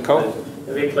side if he Cool. plays,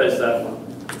 if he plays that one.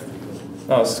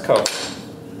 No, this is co.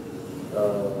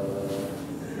 No,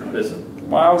 it isn't.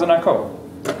 Why was it not co?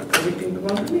 Because he can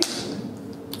come underneath.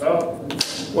 Oh,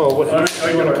 Well, what, Oh, you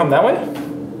you're want to right. come that way?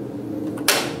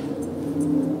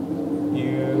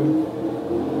 You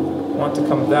want to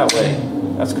come that way.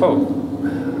 That's co.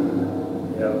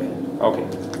 yeah, okay. Okay.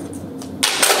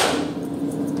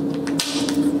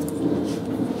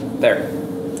 There.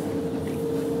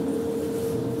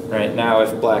 Right, now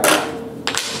if black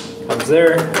comes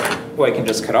there, white can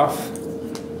just cut off.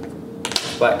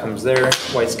 Black comes there.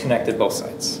 White's connected both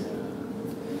sides.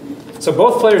 So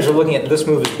both players are looking at this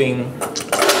move as being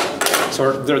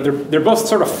they're both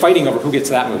sort of fighting over who gets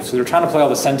that move. So they're trying to play all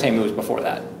the Sente moves before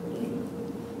that.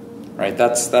 Right?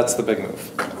 That's the big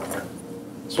move.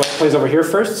 So White plays over here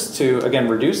first to again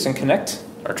reduce and connect,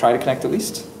 or try to connect at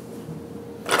least.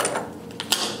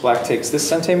 Black takes this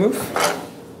Sente move.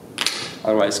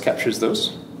 Otherwise captures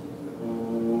those.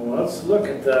 Let's look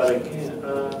at that again.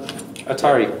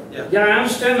 Atari. Yeah, I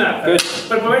understand that. Good.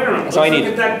 But wait a minute. That's all you Let's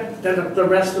need. look at the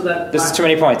rest of that. This is too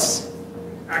many points.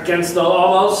 Against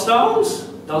all those stones?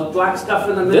 Those black stuff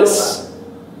in the middle?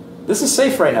 This is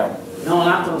safe right now. No,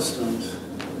 not those stones.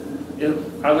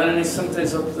 Are there any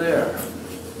Sentes up there?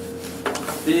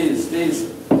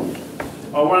 These.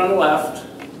 Over on the left.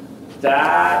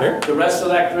 That. Here? The rest of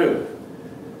that group.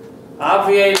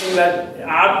 Obviating that.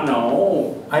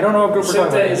 No. I don't know what group we're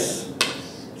talking about.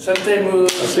 Sente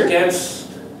moves Here?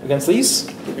 against these?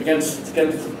 Against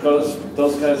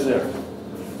those guys there.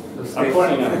 I'm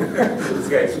pointing at them. This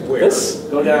guy's where? This?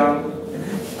 Go down.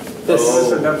 This. What's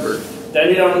the number? Then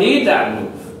you don't need that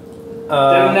move.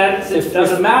 Then it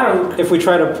doesn't matter. If we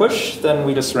try to push, then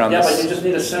we just surround Yeah, this. but you just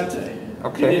need a Sente.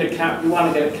 Okay. You need a count. You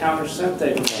want to get a counter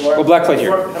Sente before. Well, Black played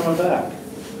here. Before coming back.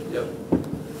 Yep.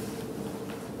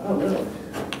 Oh, really?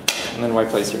 And then White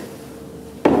plays here.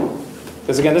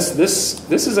 Because again, this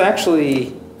is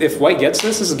actually, if White gets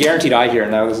this is a guaranteed eye here,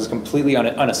 and now this is completely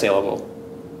unassailable.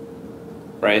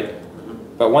 Right?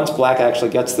 But once Black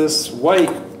actually gets this, White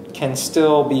can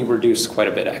still be reduced quite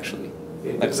a bit, actually.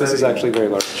 This is actually very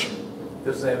large.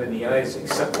 Doesn't have any eyes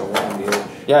except along the edge.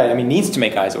 Yeah, I mean, needs to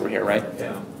make eyes over here, right?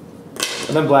 Yeah.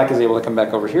 And then Black is able to come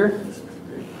back over here.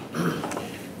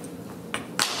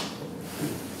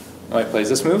 White plays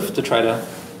this move to try to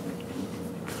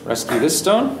rescue this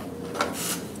stone.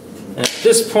 And at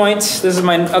this point, this is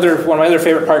one of my other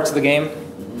favorite parts of the game,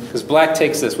 because Black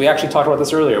takes this. We actually talked about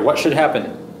this earlier. What should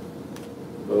happen?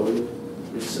 Well, we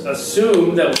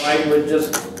assume that White would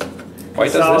just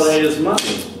White does consolidate this. his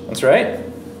money. That's right.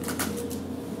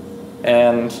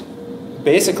 And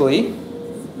basically,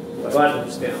 But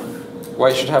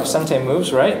White should have Sente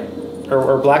moves, right?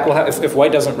 Or Black will have, if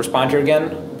White doesn't respond here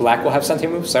again, Black will have Sente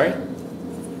moves, sorry.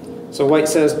 So White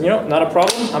says, not a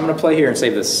problem, I'm going to play here and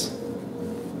save this.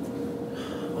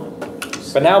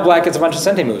 But now Black gets a bunch of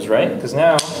Sente moves, right? Because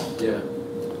now,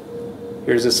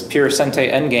 here's this pure Sente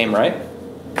endgame, right?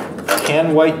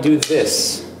 Can White do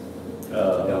this?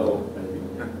 No.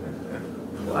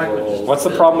 What's the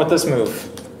problem with this move?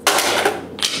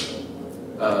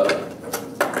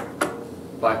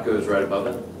 Black goes right above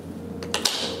it.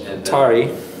 And then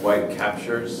Atari. White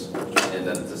captures, and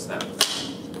then it's a snap.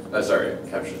 Sorry,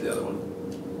 captures the other one.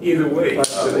 Either way.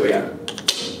 Yeah.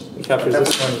 He captures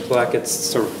this one, Black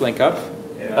gets to link up.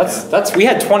 Yeah. That's we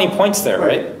had 20 points there,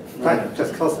 right? Black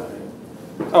just kills that.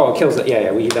 Oh, it kills it.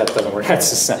 Yeah, that doesn't work.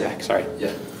 That's a snapback, sorry.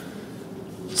 Yeah.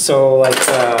 So, like,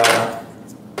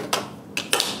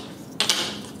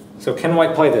 so can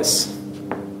White play this?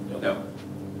 No.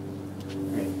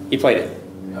 He played it.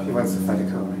 He wants to fight a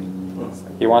co,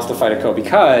 right? He wants to fight a ko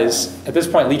because at this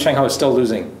point Lee Chang-ho is still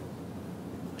losing.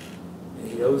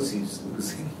 He knows he's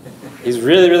losing. He's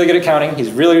really, really good at counting. He's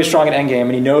really, really strong at endgame,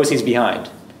 and he knows he's behind.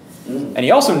 And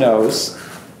he also knows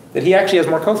that he actually has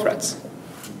more ko threats.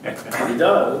 he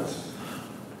does.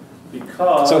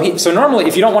 Because So normally,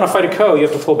 if you don't want to fight a ko, you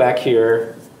have to pull back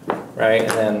here, right?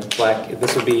 And then Black,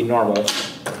 this would be normal.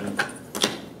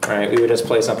 Right? We would just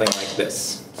play something like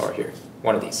this over here.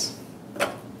 One of these.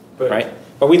 Right?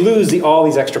 But we lose all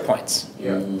these extra points.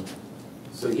 Yeah.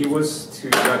 So he was to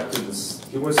not do this.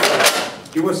 He was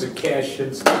to cash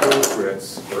in some gold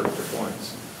threats for extra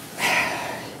points.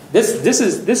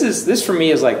 This for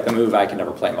me is like the move I can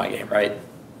never play in my game, right?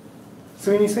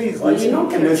 So when you say he's Well, you losing, don't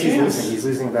he get a knows chance. he's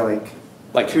losing by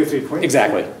Like 2 or 3 points?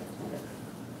 Exactly.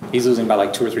 He's losing by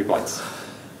like 2 or 3 points.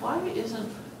 Why isn't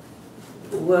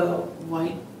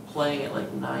White playing at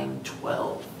like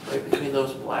 9-12, right between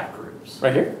those black groups?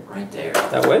 Right here? Right there.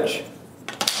 That wedge?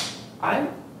 I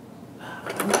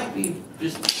might be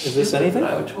just. Is this stupid, anything?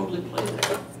 but I would totally play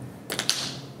there.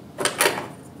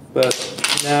 But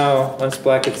now, once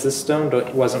Black gets this stone,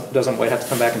 doesn't White have to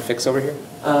come back and fix over here?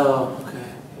 Oh, okay.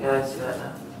 Yeah, I see that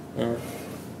now.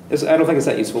 I don't think it's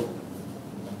that useful.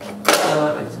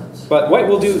 That makes sense. But White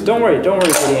will do, don't worry,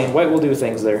 Gideon. White will do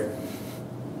things there.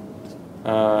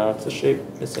 It's a shape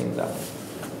missing that one.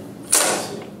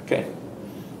 Okay.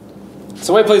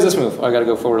 So White plays this move. I gotta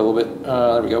go forward a little bit.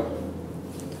 There we go.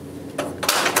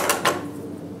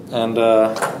 And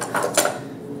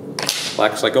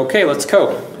Black's like, okay, let's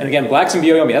ko. And again, Black's in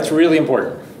Byoyomi. That's really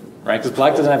important, right? Because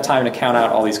Black doesn't have time to count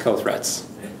out all these ko threats.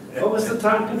 What was the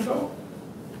time control?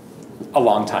 A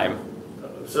long time.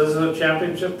 So this is a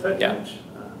championship type Yeah. match?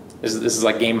 This is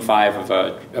like game 5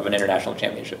 of an international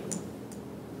championship.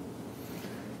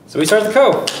 So we start the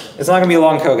ko. It's not going to be a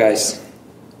long ko, guys.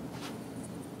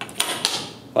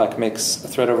 Black makes a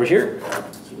threat over here.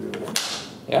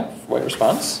 Yeah, white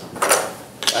responds.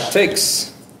 Black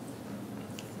takes.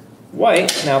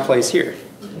 White now plays here.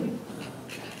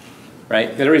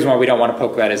 Right? The reason why we don't want to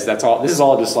poke that is this is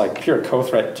all just like pure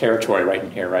co-threat territory right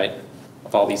in here, right?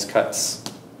 With all these cuts.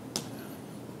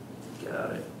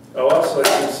 Got it. Oh, also,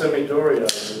 I see Semi-Dory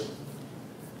out of it.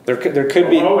 There could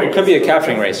be a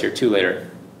capturing race here too later.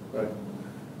 Right.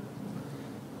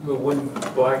 Well,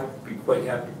 wouldn't black be quite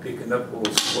happy picking up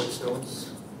those sport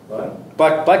stones? What?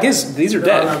 Black is, these are No,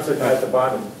 dead. not at the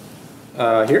bottom.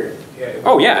 Here? Yeah,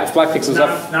 Oh yeah, if black picks those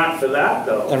up Not for that,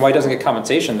 though. and white doesn't get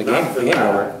compensation, the Not for game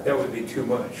that. over. that would be too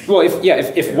much. Well,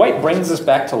 if white brings this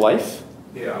back to life,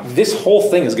 Yeah, this whole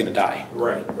thing is going to die.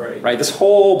 right. Right? This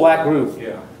whole black group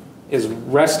Yeah. is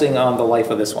resting on the life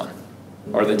of this one,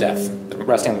 or the death,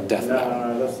 resting on the death.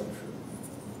 No, that's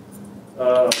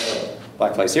not true.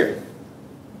 Black plays here.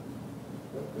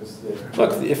 What is there?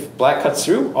 Look, if black cuts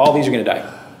through, all these are going to die.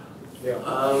 Yeah.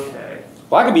 Okay.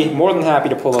 Black would be more than happy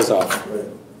to pull those off. Wait.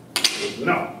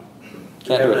 No. Can't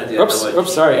do have an it. idea Oops, how, like-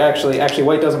 oops, sorry. Actually,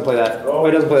 white doesn't play that. Oh,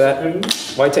 White doesn't play that. couldn't?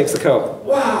 White takes the ko.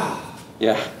 Wow.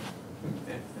 Yeah.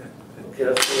 Okay,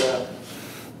 let's do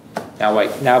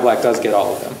that. Now black does get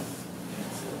all of them.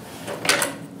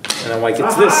 And then white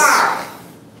gets this.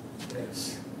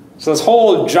 Yes. So this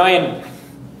whole giant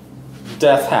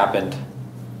death happened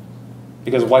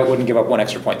because white wouldn't give up one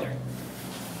extra point there.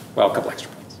 Well, a couple extra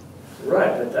points.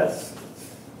 Right, but that's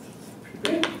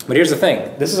pretty big. But here's the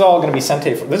thing. This is all going to be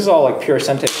sente. This is all like pure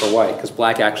sente for white because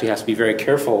black actually has to be very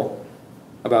careful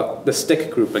about the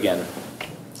stick group again.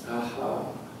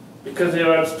 Because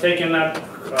it's taking that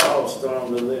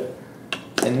stone over there.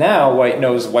 And now white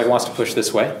knows white wants to push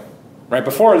this way. Right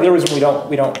before there was we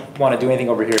don't want to do anything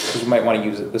over here because we might want to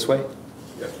use it this way.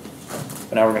 Yeah.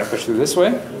 But now we're going to push through this way.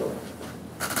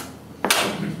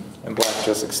 And black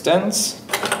just extends.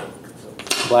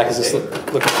 Black is just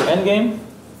looking for endgame.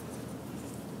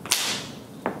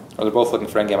 Or they're both looking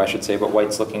for endgame, I should say, but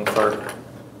white's looking for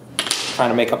trying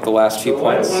to make up the last few So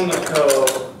white points. won the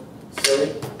ko.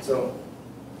 Sorry. So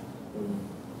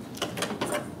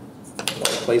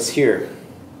White plays here,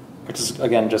 which is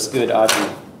again just good oddly.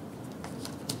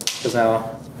 Because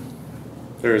now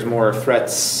there's more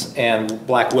threats, and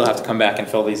black will have to come back and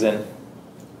fill these in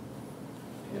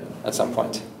yeah, at some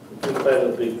point. we can play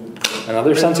the big. Another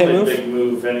we can sente play move? Big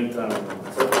move anytime.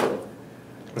 It's okay.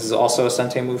 This is also a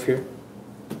sente move here.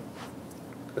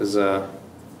 Because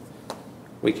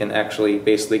we can actually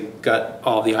basically gut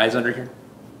all the eyes under here.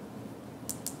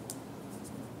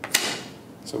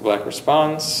 So black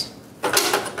responds.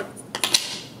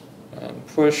 And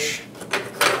push.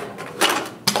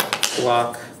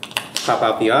 Block. Pop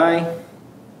out the eye.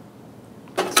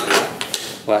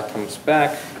 Black comes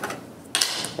back.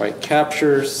 White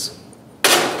captures.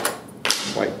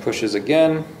 White pushes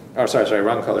again. Oh, sorry,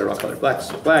 wrong color.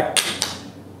 Black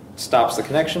stops the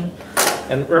connection.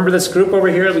 And remember this group over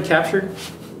here that we captured?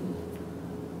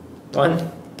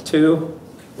 1, 2,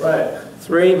 Right.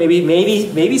 3,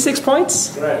 maybe 6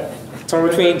 points. Right.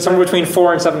 Somewhere between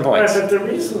 4 and 7 points. Right, but the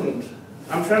reason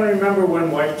I'm trying to remember when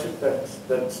white took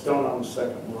that stone on the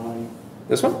second line,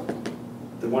 This one?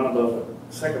 the one above it,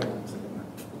 second line.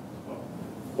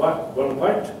 What? When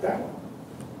white took that one?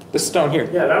 This stone here.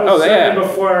 Yeah, that was Oh, yeah. second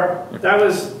before. That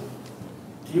was.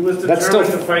 He was That's determined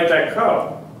still- to fight that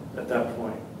ko at that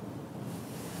point.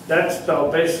 That's the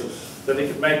whole basis that he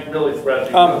could make really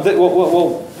threatening.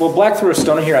 Well, black threw a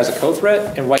stone in here as a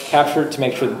co-threat, and white captured to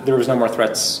make sure that there was no more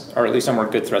threats, or at least no more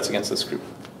good threats against this group.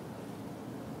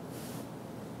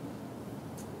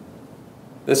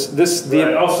 Right.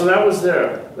 Oh, so that was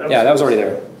there. That was already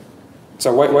there.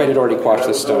 So white had already quashed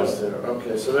this That was stone. there.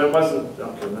 Okay, so that wasn't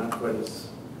not quite as.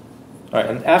 All right,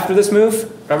 and after this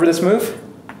move, remember this move?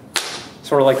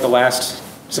 Sort of like the last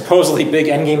supposedly big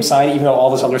endgame side, even though all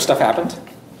this other stuff happened.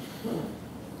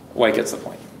 White gets the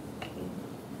point.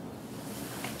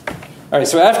 All right,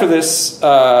 so after this,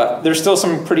 there's still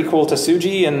some pretty cool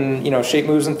Tasuji and shape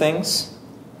moves and things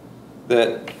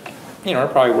that are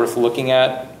probably worth looking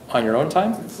at on your own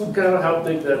time. Let's look at how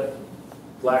big that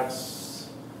black's.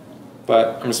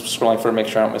 But I'm just scrolling to make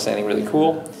sure I don't miss anything really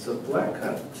cool. So black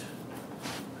got.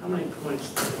 How many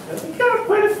points? I think got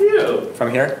quite a few.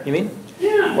 From here, you mean?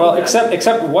 Yeah. Well, yeah.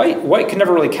 except white could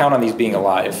never really count on these being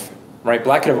alive, right?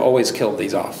 Black could have always killed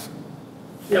these off.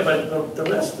 Yeah, but the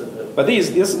rest of it. But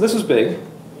this was big.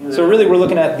 Yeah. So really, we're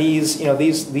looking at these,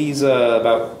 these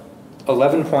about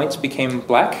 11 points became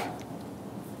black.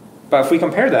 But if we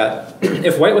compare that,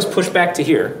 if white was pushed back to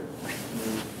here,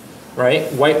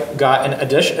 right, white got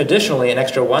additionally an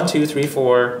extra 1, 2, 3,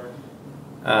 4,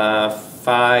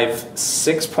 5,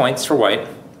 6 points for white,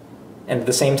 and at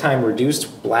the same time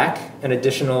reduced black an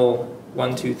additional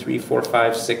 1, 2, 3, 4,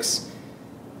 5, 6,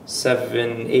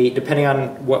 7, 8, depending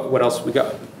on what else we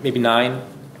got, maybe 9.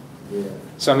 Yeah.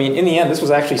 So I mean, in the end, this was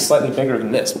actually slightly bigger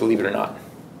than this, believe it or not.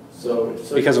 So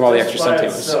Because of all the just extra by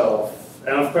centimeters. itself,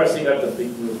 and of course you got the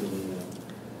big move in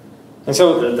And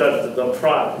so the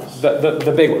prize.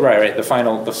 the big right, the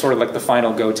final, the sort of like the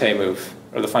final Gote move,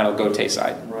 or the final Gote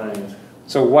side. Right.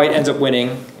 So white ends up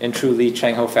winning in true Li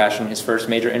Changho fashion his first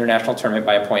major international tournament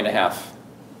by 1.5 points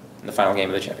in the final game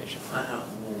of the championship. Wow.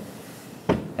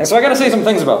 And so I got to say some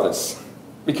things about this.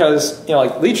 Because, you know,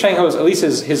 like Li Changho's, at least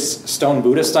his Stone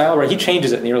Buddha style, right? He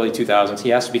changes it in the early 2000s. He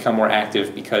has to become more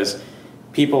active because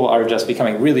people are just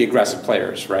becoming really aggressive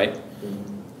players, right?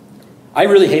 I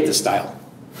really hate this style.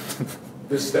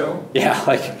 This style? Yeah,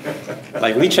 like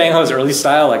Li Changho's early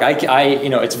style, like I you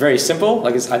know, it's very simple.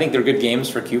 Like I think they're good games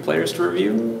for Q players to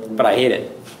review, but I hate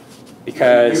it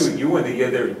because You want to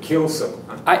get there and kill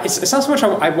someone. it's not so much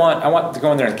I want to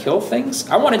go in there and kill things.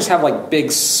 I want to just have like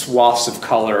big swaths of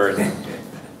color. And,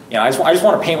 you know, I just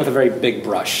want to paint with a very big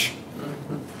brush.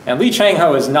 And Li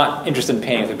Changho is not interested in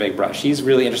painting with a big brush. He's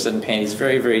really interested in painting these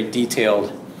very, very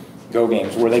detailed Go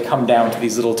games where they come down to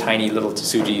these little tiny little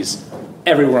Tsujis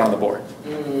everywhere on the board.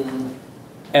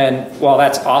 And while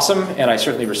that's awesome, and I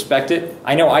certainly respect it,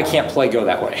 I know I can't play Go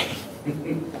that way.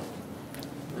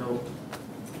 No.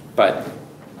 But,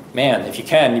 man, if you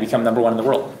can, you become #1 in the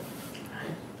world.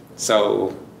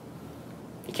 So,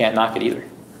 you can't knock it either.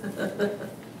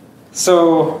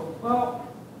 So, Well,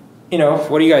 you know,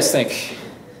 what do you guys think?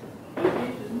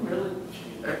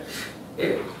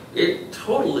 it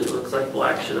totally looks like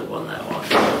black should have won that one.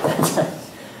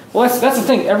 Well, that's the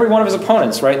thing. Every one of his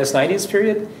opponents, right, in this 90s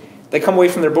period, they come away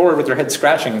from their board with their heads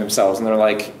scratching themselves, and they're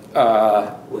like,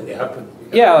 What happened?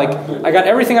 yeah, like, I got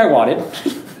everything I wanted.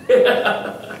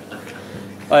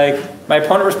 Like, my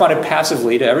opponent responded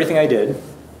passively to everything I did,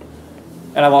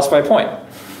 and I lost by a point.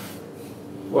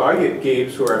 Well, I get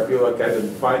games where I feel like I've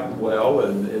been fighting well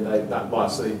and I've not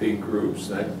lost any big groups.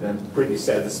 And I'm pretty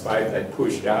satisfied. I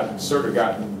pushed out and sort of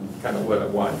gotten kind of what I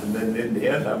want. And then in the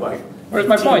end, I'm like, Where's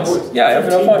my 15 points? Yeah, I have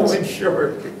no points. 15 points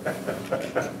short.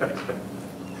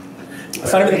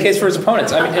 It's not even the case for his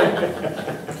opponents. I mean,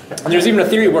 and there's even a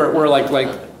theory where like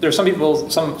there's some people,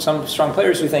 some strong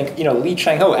players who think, you know, Li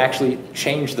Changho actually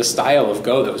changed the style of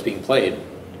Go that was being played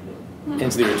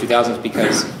into the early 2000s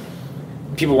because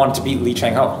people wanted to beat Li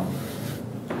Changho.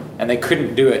 And they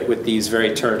couldn't do it with these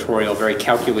very territorial, very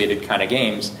calculated kind of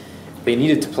games. They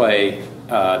needed to play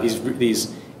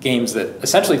these games that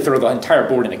essentially throw the entire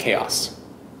board into chaos.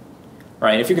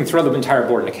 Right? And if you can throw the entire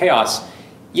board into chaos,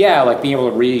 yeah, like being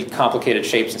able to read complicated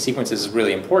shapes and sequences is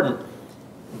really important,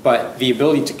 but the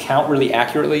ability to count really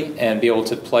accurately and be able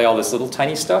to play all this little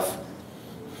tiny stuff,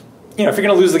 you know, if you're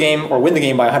going to lose the game or win the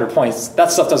game by 100 points,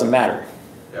 that stuff doesn't matter.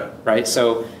 Yeah. Right?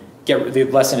 So the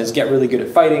lesson is get really good at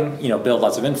fighting, you know, build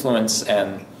lots of influence,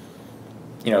 and,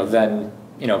 you know, then,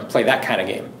 you know, play that kind of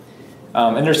game.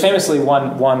 And there's famously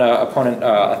one opponent,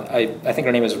 I think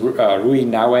her name is Rui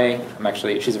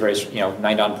Naue. She's a very, you know,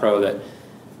 9-dan pro that,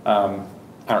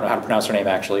 I don't know how to pronounce her name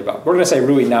actually, but we're going to say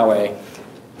Rui Naue,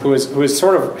 who is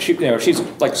sort of, she's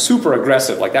like super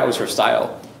aggressive, like that was her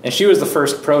style. And she was the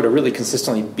first pro to really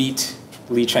consistently beat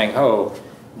Li Changho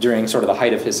during sort of the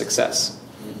height of his success.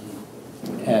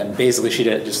 And basically she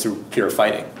did it just through pure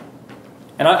fighting.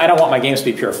 And I don't want my games to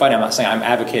be pure fighting. I'm not saying I'm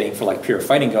advocating for like pure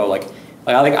fighting Go. Like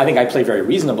I think I play very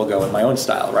reasonable Go in my own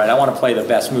style, right? I want to play the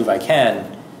best move I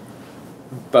can,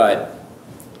 but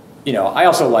you know, I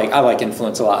like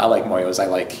influence a lot. I like Moyos. I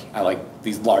like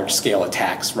these large scale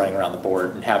attacks running around the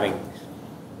board and having,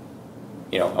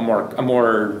 you know, a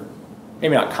more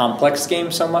maybe not complex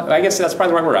game so much. I guess that's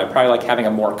probably the right word. I probably like having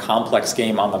a more complex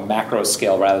game on the macro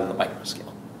scale rather than the micro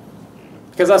scale,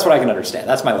 because that's what I can understand.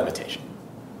 That's my limitation.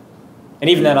 And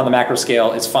even then, on the macro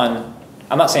scale, it's fun.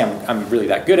 I'm not saying I'm really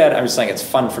that good at it. I'm just saying it's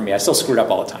fun for me. I still screw it up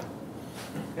all the time.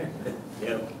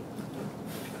 Yep.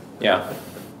 Yeah.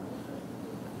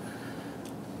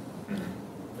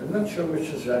 I'm not sure which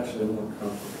is actually more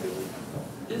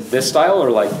complicated. This style or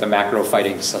like the macro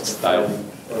fighting style?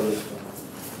 Or this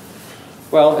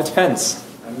one. Well, it depends.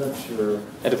 I'm not sure.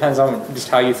 It depends on just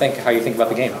how you think about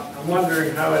the game. I'm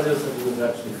wondering how it is that it was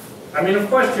actually. I mean, of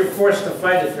course, you're forced to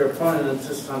fight if your opponent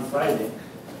insists on fighting,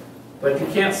 but you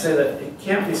can't say that. It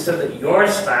can't be said that your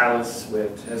style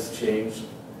has changed.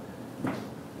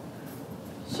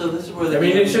 So So this is where the I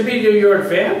mean, it should be to your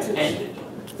advantage. ended.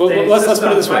 Well, They let's insist put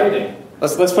it on this way. fighting.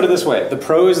 Let's put it this way. The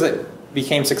pros that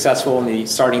became successful in the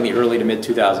starting the early to mid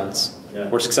 2000s Yeah.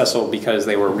 were successful because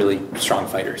they were really strong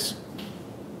fighters,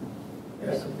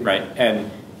 Yes. right?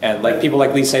 And like people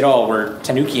like Lee Sedol were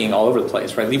tanukiing all over the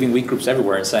place, right? Leaving weak groups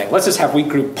everywhere and saying, let's just have weak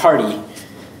group party,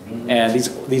 and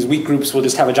these weak groups will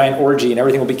just have a giant orgy and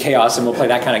everything will be chaos and we'll play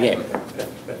that kind of game.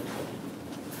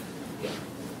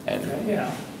 And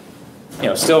Yeah. you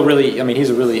know, still really, I mean, he's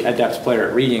a really adept player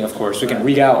at reading. Of course, we can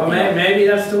read out. Well, you know. maybe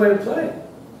that's the way to play.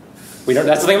 We don't.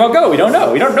 That's the thing about Go. We don't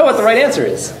know. We don't know what the right answer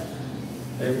is.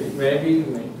 Maybe.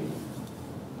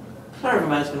 Sorry if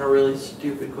I'm asking a really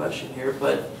stupid question here,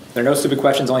 but There are no stupid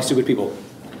questions, only stupid people.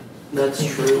 that's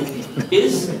true.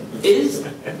 Is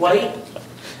white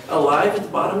alive at the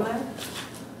bottom there?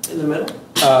 In the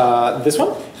middle? This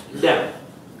one? Yeah.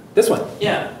 This one?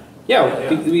 Yeah. Yeah.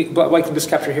 But white can just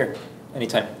capture here,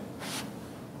 anytime.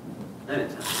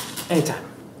 Anytime. Anytime.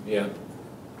 Yeah.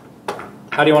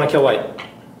 How do you want to kill white?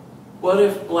 What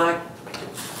if black...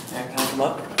 Yeah, can I come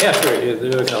up? Yeah, sure. You're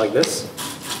looking at like this.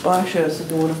 Well, actually, I was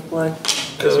thinking, what if black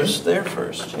goes there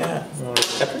first? Yeah. You want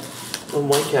to capture? Then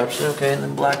white capture, okay, and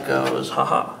then black goes,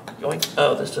 haha. Going,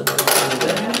 oh, this doesn't have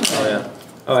anything. Oh yeah.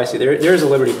 Oh, I see. There's a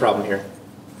liberty problem here.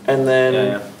 And then, Yeah,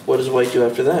 yeah. what does white do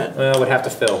after that? Well, would have to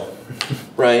fill.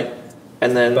 Right.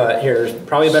 And then, But here's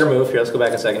probably a better move. Here, let's go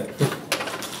back a second.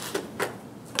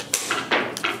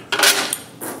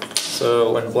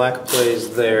 So when black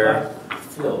plays there,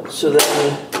 so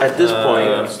then, at this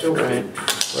point, right,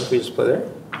 what if we just play there?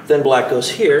 then black goes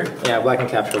here, Yeah, black can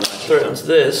capture white. threatens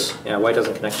this, Yeah, white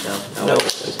doesn't connect now. Now Nope. white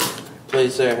plays here.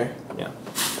 plays there. Yeah.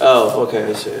 Oh, okay,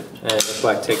 I see it. And if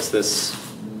black takes this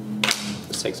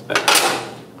takes it back.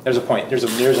 There's a point. There's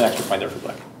an extra point there for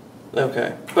black.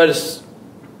 Okay, but it's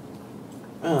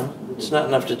not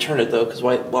enough to turn it though, because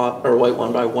white won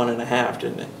by 1.5,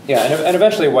 didn't it? Yeah, and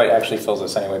eventually white actually fills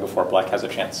this anyway before black has a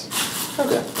chance.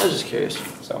 Okay, I was just curious.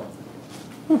 So.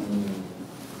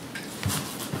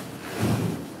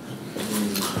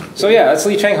 So yeah, that's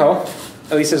Lee Chang-ho.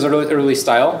 At least his early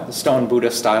style, the Stone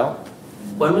Buddha style.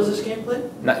 When was this game played?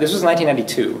 This was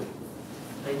 1992.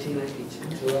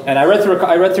 1992. And I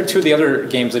read through two of the other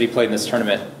games that he played in this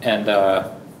tournament, and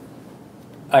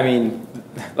I mean,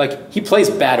 like, he plays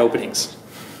bad openings.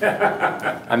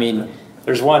 I mean,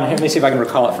 there's one. Let me see if I can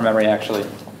recall it from memory. Actually,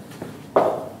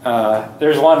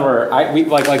 there's one where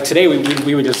like today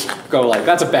we would just go like,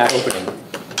 that's a bad opening.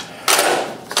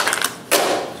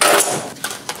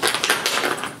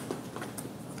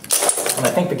 And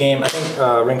I think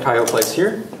Rin Kaiho plays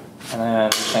here, and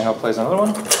then Chang-ho plays another one,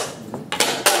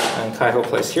 and Kaiho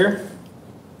plays here,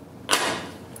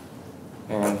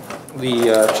 and Lee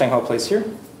Chang-ho plays here.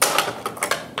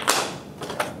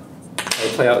 They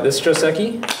play out this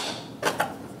Joseki.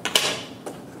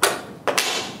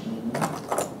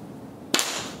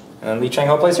 And Lee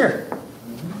Chang-ho plays here.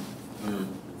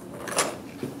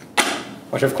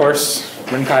 Which of course,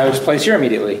 Rin Kaiho just plays here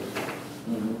immediately.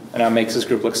 And now makes his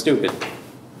group look stupid.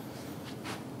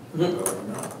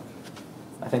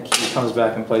 I think he comes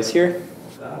back and plays here.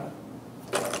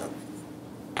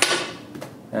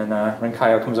 And Rin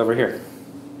Kaiho comes over here.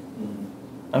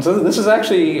 And so this is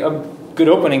actually a good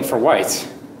opening for white.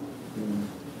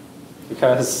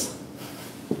 Because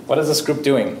what is this group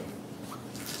doing?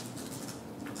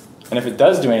 And if it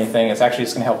does do anything, it's actually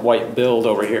just going to help white build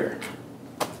over here.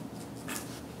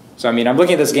 So I mean, I'm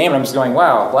looking at this game and I'm just going,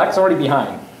 wow, black's already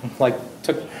behind. Like,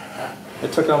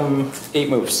 it took him 8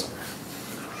 moves.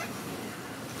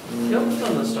 He opens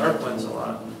on the star points a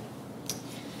lot.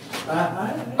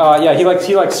 Yeah, he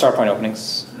likes star point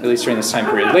openings, at least during this time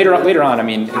period. Later on, I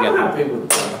mean, I'm again, happy with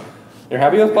that. you're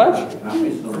happy with black? I'm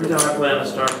reasonable. Every time I play on a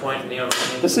star point in the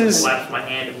opening, This is- slaps my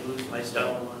hand and moves my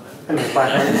stone. And it's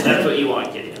black white. That's what you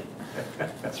want, Gideon.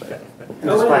 That's right.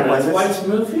 No, wait a black minute, white. White's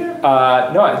move here?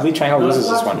 No, Lee Chang-ho loses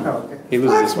this one. Oh, okay. He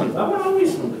loses this one. I'm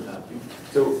reasonably happy.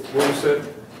 So what you said?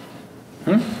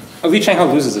 Oh, Lee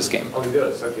Chang-ho loses this game. Oh, he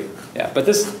does, okay. Yeah, but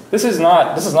this is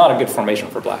not a good formation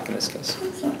for black in this case.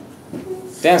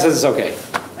 Dan says it's okay.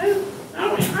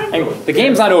 I mean, the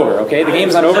game's not over, okay? The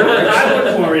game's not over. I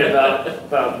wouldn't worry about it.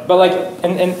 But like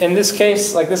in this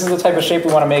case, like this is the type of shape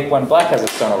we want to make when black has a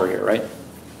stone over here, right?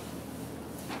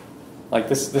 Like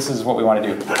this is what we want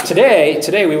to do.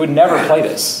 Today we would never play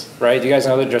this, right? Do you guys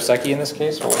know the Joseki in this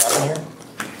case? What would happen here?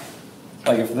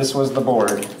 Like if this was the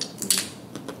board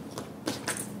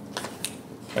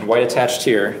and white attached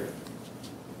here,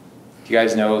 do you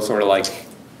guys know sort of like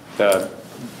the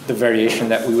variation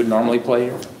that we would normally play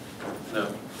here? No.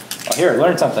 Oh, here,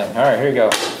 learn something. All right, here you go.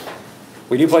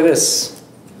 We do play this.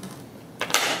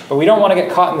 But we don't want to get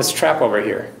caught in this trap over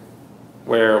here,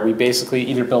 where we basically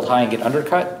either build high and get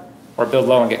undercut, or build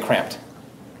low and get cramped.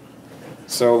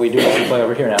 So we do is we play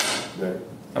over here now,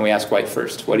 and we ask white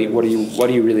first. What do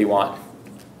you really want?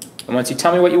 And once you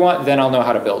tell me what you want, then I'll know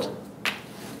how to build.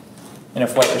 And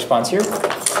if white responds here,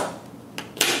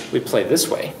 we play this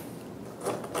way.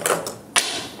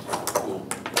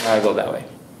 Now I go that way.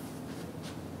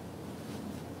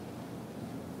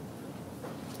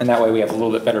 And that way we have a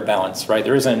little bit better balance, right?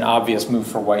 There isn't an obvious move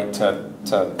for white to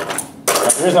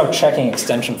right? There is no checking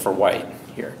extension for white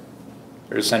here.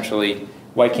 There's essentially,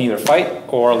 white can either fight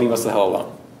or leave us the hell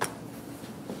alone.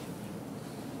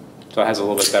 So it has a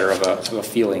little bit better of a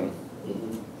feeling.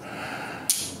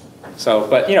 So,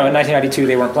 but you know, in 1992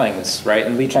 they weren't playing this, right?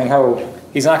 And Lee Chang-ho,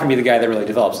 he's not going to be the guy that really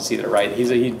develops this either, right?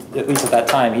 He, at least at that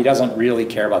time, he doesn't really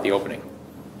care about the opening.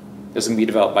 This can be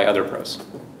developed by other pros.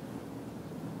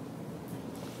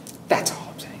 That's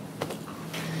all I'm saying.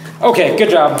 Okay, good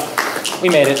job. We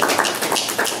made it.